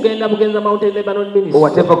ministry or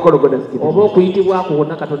whatever call God has given you.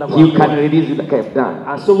 He can release you like I have done.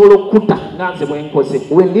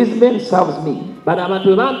 When this man serves me,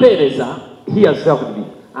 he has served me.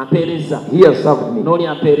 He has served me.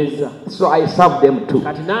 So I serve them too.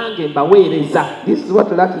 This is what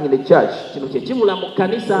lacking in the church.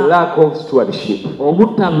 Lack of stewardship.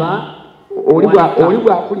 Oli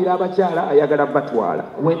bw'akulira abakyala ayagala batwala.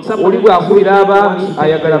 Oli bw'akulira abaami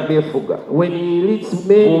ayagala beefuga.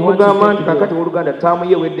 Omugamba nti kakati oluganda taamu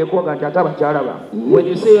ye weddeko nga nti ate abakyala ba.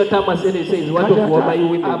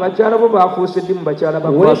 Abakyala bo baafuuse ddi mu bakyala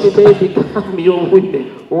bakwasita.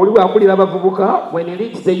 Oli bw'akulira abavubuka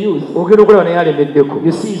ogenda okulaba naye alemeddeko.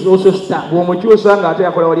 Bw'omukyusa nga ate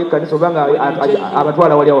yakola wali ekkanisa oba nga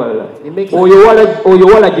abatwala wali awalala. Oyo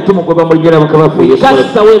wala gitumugoba mu linnya lya Mukama waffe Yesu.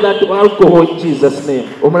 In Jesus' name.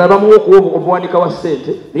 The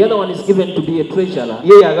other one is given to be a treasurer.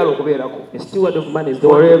 A steward of money is the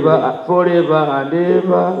forever and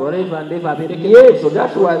ever. Forever and ever. Yes, so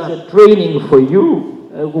that was a training for you.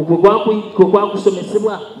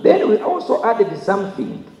 Then we also added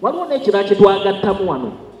something.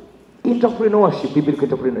 Entrepreneurship, biblical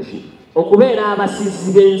entrepreneurship.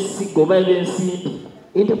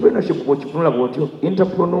 Entrepreneurship,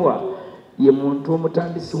 entrepreneur. Ye muntu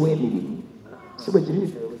omutandisi w'emirimu si bwe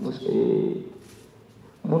kiri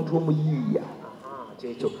muntu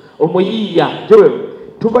omuyiiya Joel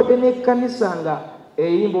tubadde n'ekkanisa nga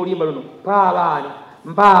eyimba olimba luno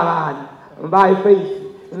mbaye faith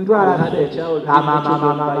ntwala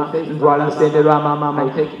ssente lwa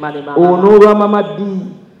mama ono olwa mama ddi.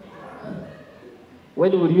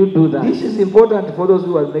 When will you do that? This is important for those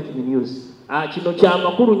who are making news. In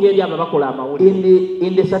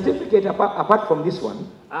the certificate, apart from this one,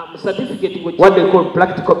 what they call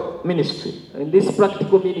practical ministry. In this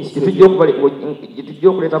practical ministry,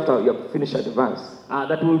 after you have finished advance.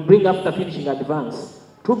 That will bring after finishing advance.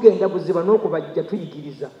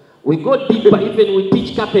 We go deeper, even we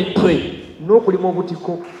teach carpentry,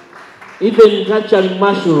 even nurturing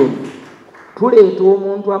mushroom.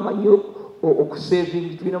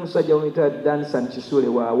 Okusaving tulina musajja wamuyita Dansan Kisule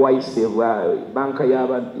wa Waiseva banka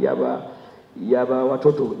yaba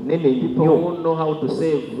watoto nene People nnyo who know how to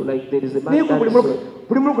save, like there is a man naye that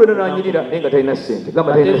buli muloko yona nanyirira naye nga talina ssente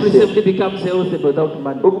gamba but talina every ssente safety becomes healthy without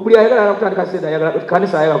money. buli ayagala kutandika ssente ayagala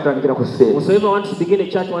kanisa ayagala kutandikira ku ssente. Whosoever wants to begin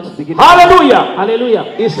a church wants to begin. Hallelujah. Hallelujah.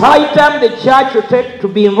 It's high time the church to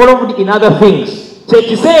be involved in other things.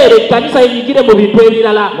 Kyekiseera ekkanisa enyigire mu bintu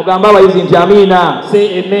ebirala. Mugamba abayizi nti amiina.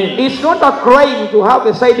 Say amen. It's not a crime to have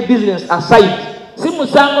a side business aside. Si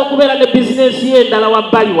musango okubeera ne bizinesi y'endala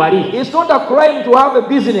wabbali wali. It's not a crime to have a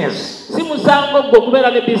business. Si musango gwe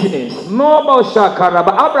okubeera ne bizinesi. Nobo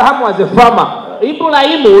shakaraba. Abraham was a farmer.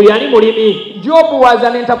 Ibulayimu yali mulimi. Job was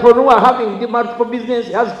an entrepreneur having multiple business.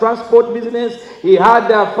 He has transport business. He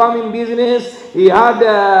had a farming business. He had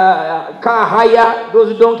a car hire.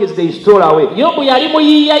 Those donkeys they stole away. Yobu yali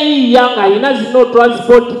muyiiya nga ayina zino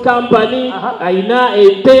transport company, ayina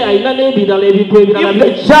ente, ayina n'ebirala ebintu ebirala. If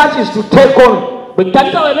the church is to take on, bwe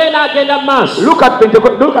kanisa we beena agenda mu maaso. look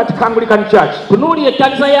at Anglican Church. Tunuulira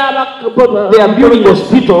ekkanisa They are building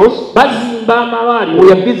hospitals. bazimba amalwaliro.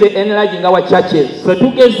 We are busy enlarging our churches. Ffe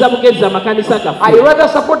tugeza bugezi amakanisa gaffe. I rather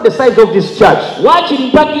support the size of this church. Waakiri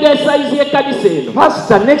mpagira esayizi y'ekkanisa eno.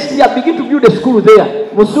 Pastor, next year begin to build a school there.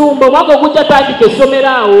 Musumba omwaka ogujja tandika essomero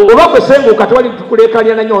awo. Oba gwe senguuka tewali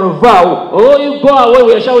tukuleekaanira nnyo onovaawo. Oh, you go away,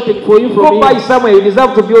 we are shouting for you from Go buy here. somewhere, you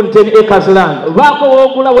deserve to be on 10 acres land. Baako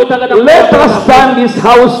woogula weetaaga Let us turn this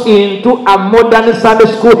house into a modern Sunday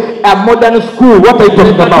school, a modern school. What are you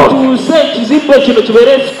talking about? tuuse ekizimbe kino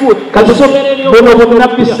kibeere school kasomero Bono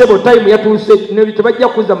bonnabbi ery'okubuulira. ssebo time yatuuse tebajja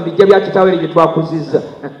kuzza mu bijja bya kitaawe ebyo bye twakuzizza.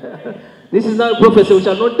 This is not a prophecy, we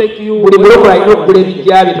shall not take you. Buli mulokole alina okugula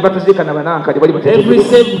ebijja bye tebatuziika na banankadi bali Every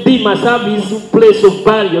saved bee must have his place of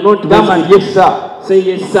burial, not gamba rest. nti yessa Say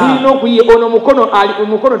yes, tulina sir. okuyi ono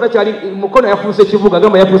mukono takyali mukono yafuuse ekibuga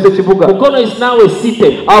gamba yafuuse ekibuga Mukono is now a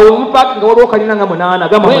seated. awo omupaki nga waliwo kalina nga 8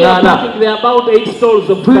 gamba Where you are 8 talking, there are about 8 stalls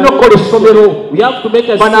of tulina okukola essomero we have to make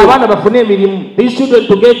a bano school. abaana bafune emirimu. These children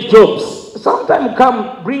to get jobs. Sometime come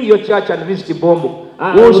bring your church and visit Bombo.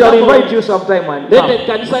 Ah, We shall Bombo. invite you sometime and Leta come.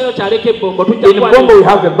 ekkanisa yo kyaleke Bombo. In Bombo we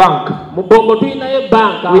have a bank. Mu Bombo tuyinayo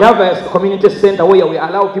banka. We have a community center where we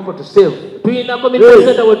allow people to save. Tuyina community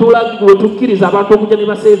center we tukkiriza abantu okujja ne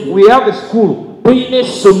basave. We have a school. Tuyina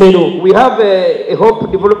essomero. We have a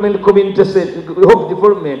Hope Development Community Center. Hope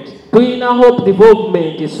Development. Tuyina Hope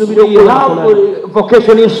Development. Esubira We have okukola. a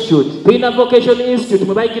Vocation Institute. Tuyina Vocation Institute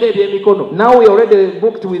mwe bayigira ebyemikono. Now we already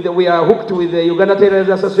we are hooked with the Uganda Tailors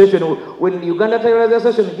Association. When Uganda Tailors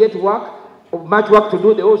Association get much work to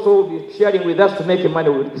do, they also will be sharing with us to make money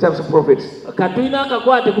with some profits. Katuyina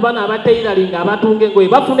akakwate ku bana abateyiralinga abatunga engoye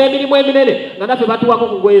bafuna emirimu eminene nga naffe batuwako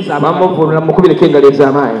ku ngoye zaabwe. Bamuvunula mukubireko engalo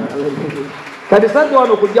ez'amaanyi. Kati sadde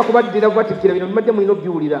wano kujja kubaddira batikkira bino mbadde mulina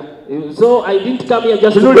obbiwulira. So I didn't come here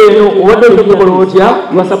just to Tunula eno obadde okikola otya?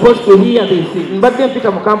 You are supposed to hear these things. Mbadde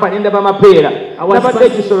mpita mu kampani ndaba amapeera. Ndabadde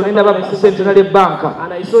ekisolo ne ndaba Centenary Bank.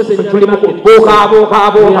 And I saw Tuli mu booka.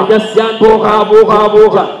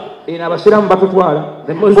 Eno abasiraamu batutwala.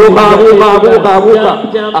 Buuka.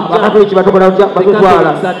 Abakatoliki batukola otya?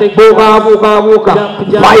 Batutwala. Buuka.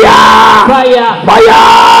 Fire.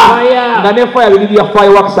 Nga ne fire biri bya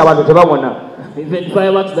fireworks abantu tebabona. Even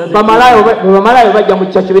fireworks doesn't. Bamalayo bajja mu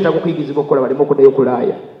kyakyo beetaaga okuyigizibwa okukola baleme okuddayo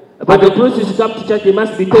okulaaya. But the Christians who come to church, they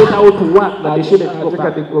must be taught how to work. That they shouldn't go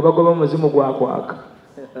back. Bagoba muzimu gwakwaka.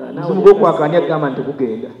 Muzimu gw'okwaka ani agamba nti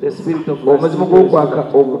gugenda? The spirit of Omuzimu gw'okwaka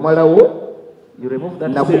ogumalawo you remove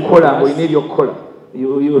that na spirit. kukola olina ebyokukola.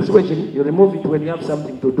 You remove it when you have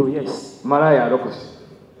something to do. Yes. Malaaya alokose.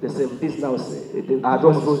 The same. This now say. Ate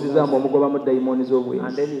omutuuzizaamu omugobamu dayimooni And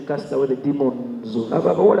z'obwenzi. then you cast away the demons. Abo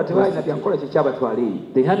abawala tebaalina byankola kikyabatwala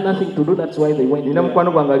eyo. They had nothing to do. That's why they went. Nina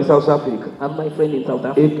mukwano gwange ali South Africa. I have my friend in South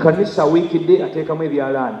Africa. Ekkanisa wiikidde ateekamu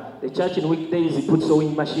ebyalaani. The church in weekdays he puts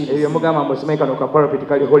sewing machines. Ebyo mugamba mbu osimanyi kano kapalapiti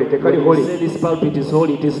kali hole tekali When hole. you say this pulpit is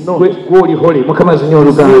holy, it is not. Gwe oli hole mukama zinyo Who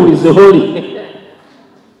oluganda. is holy?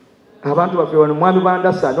 Abantu baffe wano mwami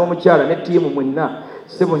bandasa n'omukyala ne ttiimu mwenna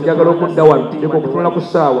ssebo njagala okudda wano leka okutunula ku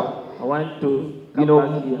ssaawa I want to come bino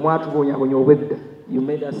back here. mwatubonyaabonya obwedda. You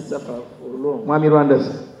made us suffer for long. Mwami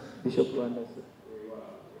Rwandasa Bishop Rwandas,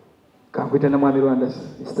 kankwita na mwami Rwandasa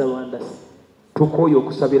Mr. Rwandas. tukooye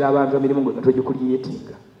okusabira abantu emirimu gwe nga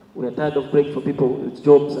togikuliyetinga. We are tired of praying for people with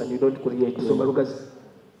jobs and you don't create Tusomba them. lugazi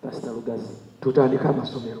Pastor Lugazi, tutandike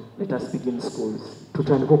amasomero let us begin schools.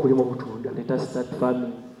 tutandike okulima obutunda. Let us start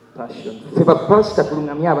farming passion. ffe bapasita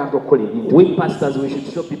tuluŋŋamye abantu okukola ebintu. We pastors, we should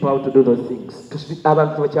show people how to do those things.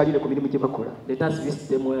 Abantu tubakyalire ku mirimu gye bakola. Let us visit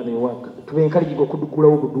them where they work tubenkalijibwa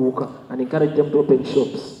okuddukulawo obuduuka. and encourage them to open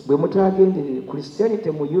shops. bwe mutaagenderere Christianity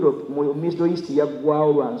mu Europe mu Middle East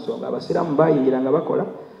yaggwawo lwa nsonga abasiraamu baayingira nga bakola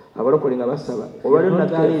abalokole nga basaba. Olwaliro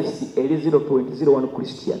Nazaresi eri 0.01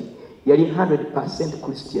 Christian yali 100%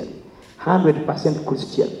 Christian. 100%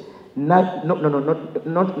 Christian.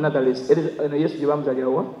 Not Nazareth. Yes,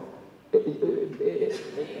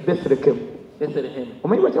 Bethlehem.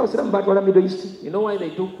 Omanyi lwaki abasiraamu baatwala Middle East? You know why they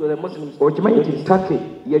took the Muslims? Okimanyi nti Turkey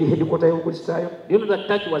yali headquarter y'obukristaayo? You know that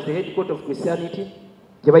Turkey was the headquarters of Christianity?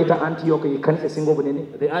 Gye bayita Antioch, ekkanisa esinga obunene.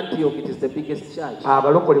 The Antioch, it is the biggest church.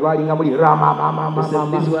 Abalokole baalinga muli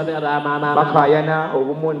bakaayana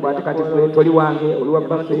obumu bw'ate kati toli wange oli wa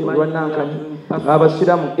baffe oli wa nankani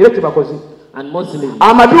abasiraamu era tebakoze. And Muslims.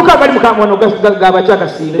 Amaduuka agali mukamwano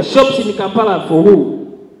g'abakyakasinga. The shops in Kampala for who?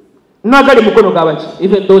 N'agali mukono g'abaki?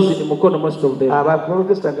 Even those in Mukono, most of them.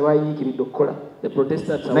 Abaprotestant bayiyikiridde okukola. The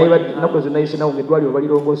Protestants are naye nnaku zonna yise nawo ng'eddwaliro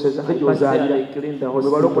balirongooseza gy'ozaalira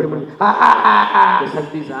balokole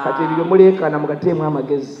kati ebyo muleekaana mugateemu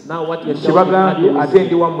amagezi kibagambye ate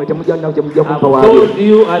ndi wammwe temujja kumpa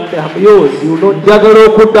waabyo njagala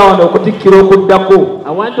okudda wano okutikkira okuddako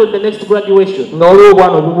nga waliwo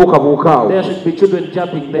obwana obubuukabuuka awo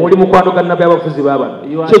oli mukwano ga nabbi abafuzi baabano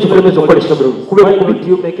ki ekikulemesa okukola essomero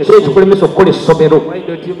ki ekikulemesa okukola essomero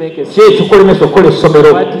ki ekikulemesa okukola essomero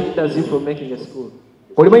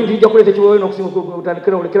olimanyi nti ijja kuleeta ekiwewe n'okusinga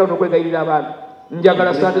olekera n'okwegayirira abantu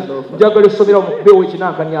njagala essomero mukubeewo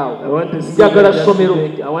ekinankani awo njagala ssomero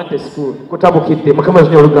kutabukidde mukama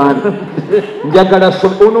zinya oluganda njagala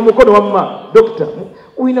ssomero ono omukono wamma dokita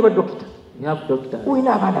uyina badokita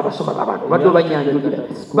uyina abaana abasoma babano badde obanyanjulira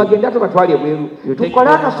bagende ate batwale ebweru tukole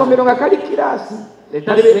akasomero nga kali kiraasi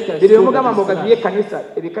bino mugamba mbogaziye ekkanisa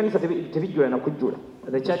ebikanisa tebijjula na kujjula.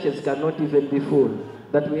 The churches cannot even be full.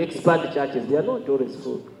 That we expand churches, they are not always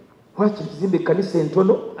full. Waki tuzimbe ekkanisa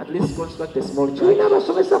entono? At least construct a small church. Tulina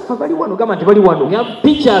abasomesa ffe bali wano gamba nti bali wano. We have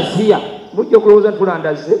teachers here. Mujja okulowooza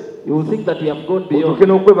ntulandaze. You will think that we have gone beyond. Otuuke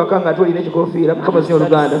n'okwebaka nga ate olina ekikoofiira mukama zinya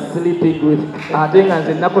oluganda. Sleeping with. Ate nga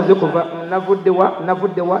nze nakoze kuva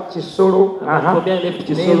navudde wa Kisolo.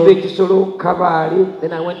 Nenva Kisolo Kabaale.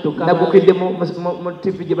 Then I went to Kabaale. Nagukidde mu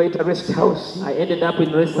TV gye bayita rest house. I ended up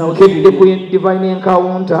in rest house. Nkedde ku divine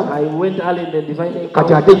encounter. I went early in the divine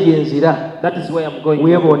encounter. Kati ate gye nzira. That is where I'm going.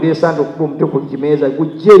 Weebonde esanda okuba omutwe ku kimeeza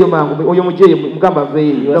gujjeeyo mangu oyo mujeeyo mugamba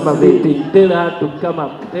veeyo mugamba veeyo. Tell her to come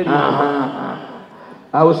up. Tell her.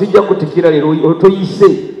 Awo sijja kutikira leero otoyise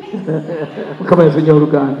mukama yasonya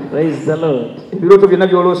oluganda. Praise the Lord. Ebirooto byonna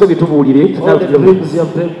byoloose bitubuulire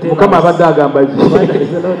mukama abadde agamba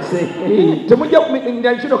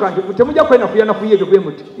temujja kwenafuya ebyo bwe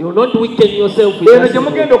muti eno gye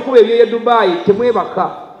mugenda okuba ebyeya Dubai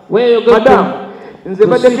temwebaka madamu nze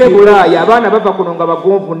baddeko e Bulaaya abaana bava kuno nga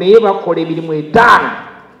bagonvu naye bakola emirimu 5.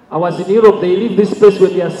 I was in Europe, they leave this place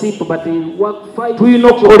when they are sick, but they work 5 tulina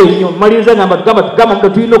okukola ennyo maliriza gamba muto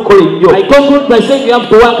tulina okukola ennyo. I conclude by saying you have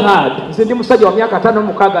to work hard. Nze ndi musajja wa myaka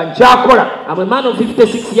 56 nkyakola. I'm a man of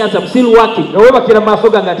 56 years, I'm still working. Nawebakira mu maaso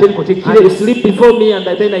gange ate nkutikkire. And you sleep before me and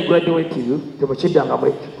then I graduate to you. Temukiddangamu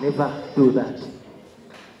ekyo. Never do that.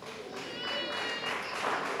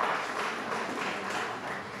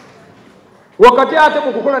 Wakati ate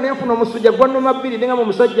mu kukola nenfuna omusujja gwannuma 2 nengamba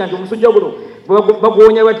omusajja nti omusujja guno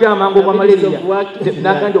baguwonya batya amangu kwa malaria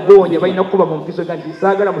nagandi oguwonya balina kukuba mu mpiso ga nti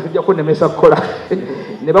saagala musujja kunemesa kukola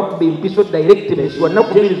ne bakuba empiso directness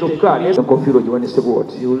wannakubiriza okukaala enkofiiro giwanise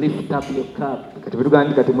bwoti kati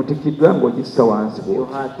betugamba kati mutikiddwa ng'ogissa wansi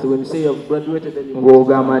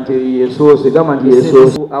ng'ogamba nti yesoose gamba nti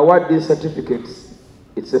yesoose. Award these certificates.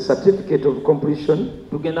 It's a certificate of completion.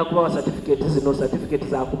 Tugenda kubawa certificate zino certificate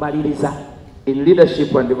za kumaliriza. In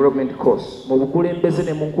leadership and development course. Mu bukulembeze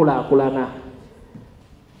ne mu nkulaakulana.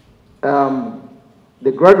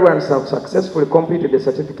 The graduates have successfully completed the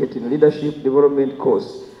certificate in leadership development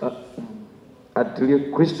course at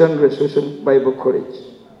Christian Restoration Bible College,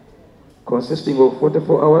 consisting of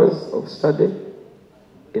 44 hours of study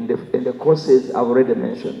in the courses I've already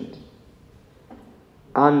mentioned.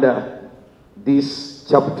 Under this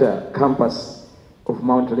chapter campus of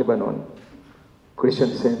Mount Lebanon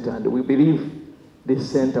Christian Center, and we believe this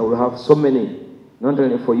center will have so many, not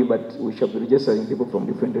only for you, but we shall be registering people from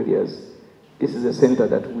different areas. This is a center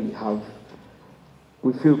that we have.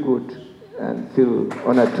 We feel good and feel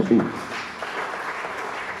honored to be.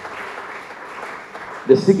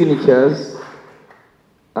 The signatures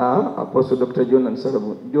are Apostle Dr. John and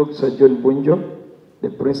Dr. John Bunjo,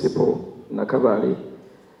 the principal, Nakabali.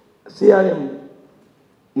 CRM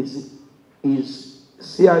is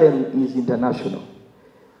international.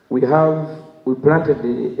 We planted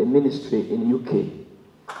a ministry in UK,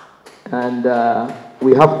 and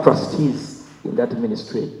we have trustees in that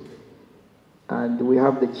ministry, and we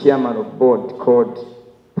have the chairman of board called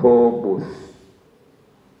Paul Booth.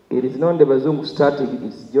 It is not the Bazungu starting;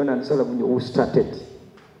 it's John and Solomon who started,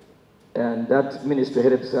 and And that ministry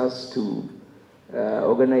helps us to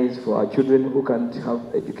organize for our children who can't have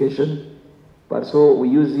education. But so we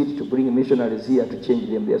use it to bring missionaries here to change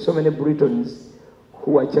them. There are so many Britons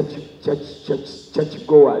who are church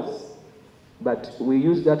goers. But we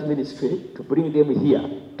use that ministry to bring them here,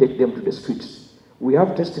 take them to the streets. We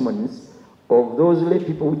have testimonies of those lay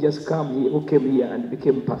people who just who came here and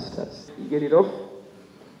became pastors. You get it off?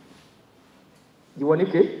 You want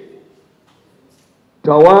it?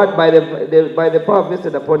 To award by the power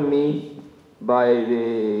vested upon me by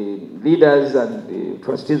the leaders and the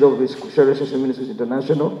trustees of the Social Relationship Ministries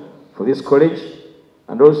International for this college,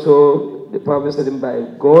 and also the power vested by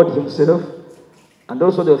God Himself, and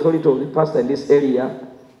also the authority of the pastor in this area,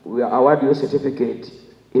 we award you a certificate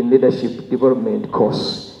in leadership development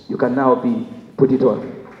course. You can now put it on.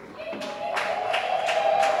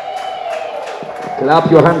 Clap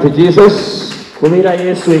your hand to Jesus.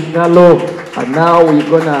 And now we're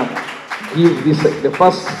gonna give the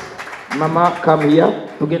first mama come here.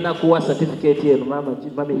 We're gonna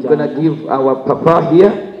give our papa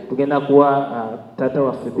here, who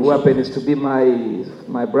happens to be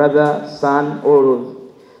my brother, son, or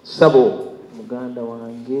Sabo.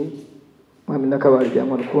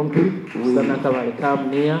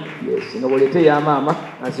 Yes,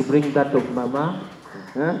 as you bring that of mama.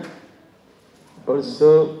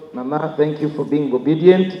 Also, Mama, thank you for being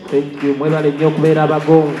obedient. Thank you.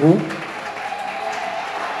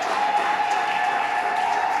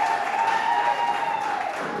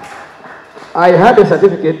 I had a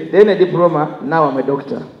certificate, then a diploma, now I'm a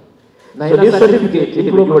doctor. So this certificate,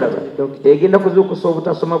 egenda kuzukusa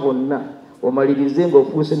obutasoma bonna omalirize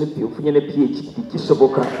ng'ofuuse ofunye ne PhD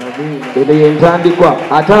kisoboka. Eno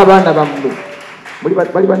y'entandikwa. Ate abaana bammwe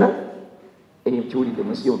bali bana ekiwulidde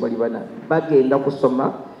musiyo bali bana bagenda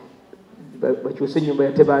kusoma bakyuse ennyumba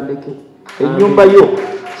ya Tebandeke. Ennyumba yo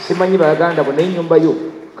simanyi Baganda bonna, ennyumba yo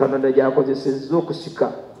Katonda gyakozesezza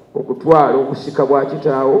okusika okutwala okusika bwa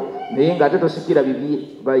kitaawo, naye ng'ate tosikira bibye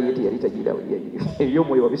bayete yali tagira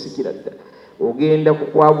ebyomwoyo wabisikira dda. Ogenda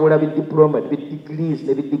kukwabula bidiploma bidegrees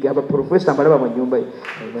ne bidiga abaprofesa mbalaba mu nnyumba ye.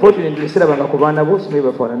 Fortunately sirabanga ku baana bo simanyi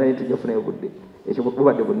bafaanana naye tujja kufunayo budde. Ekyo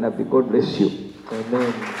bubadde bunnabbi. God bless you.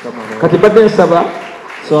 Amen. Kati badde nsaba,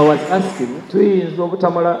 so I was asking, tuyinza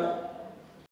obutamala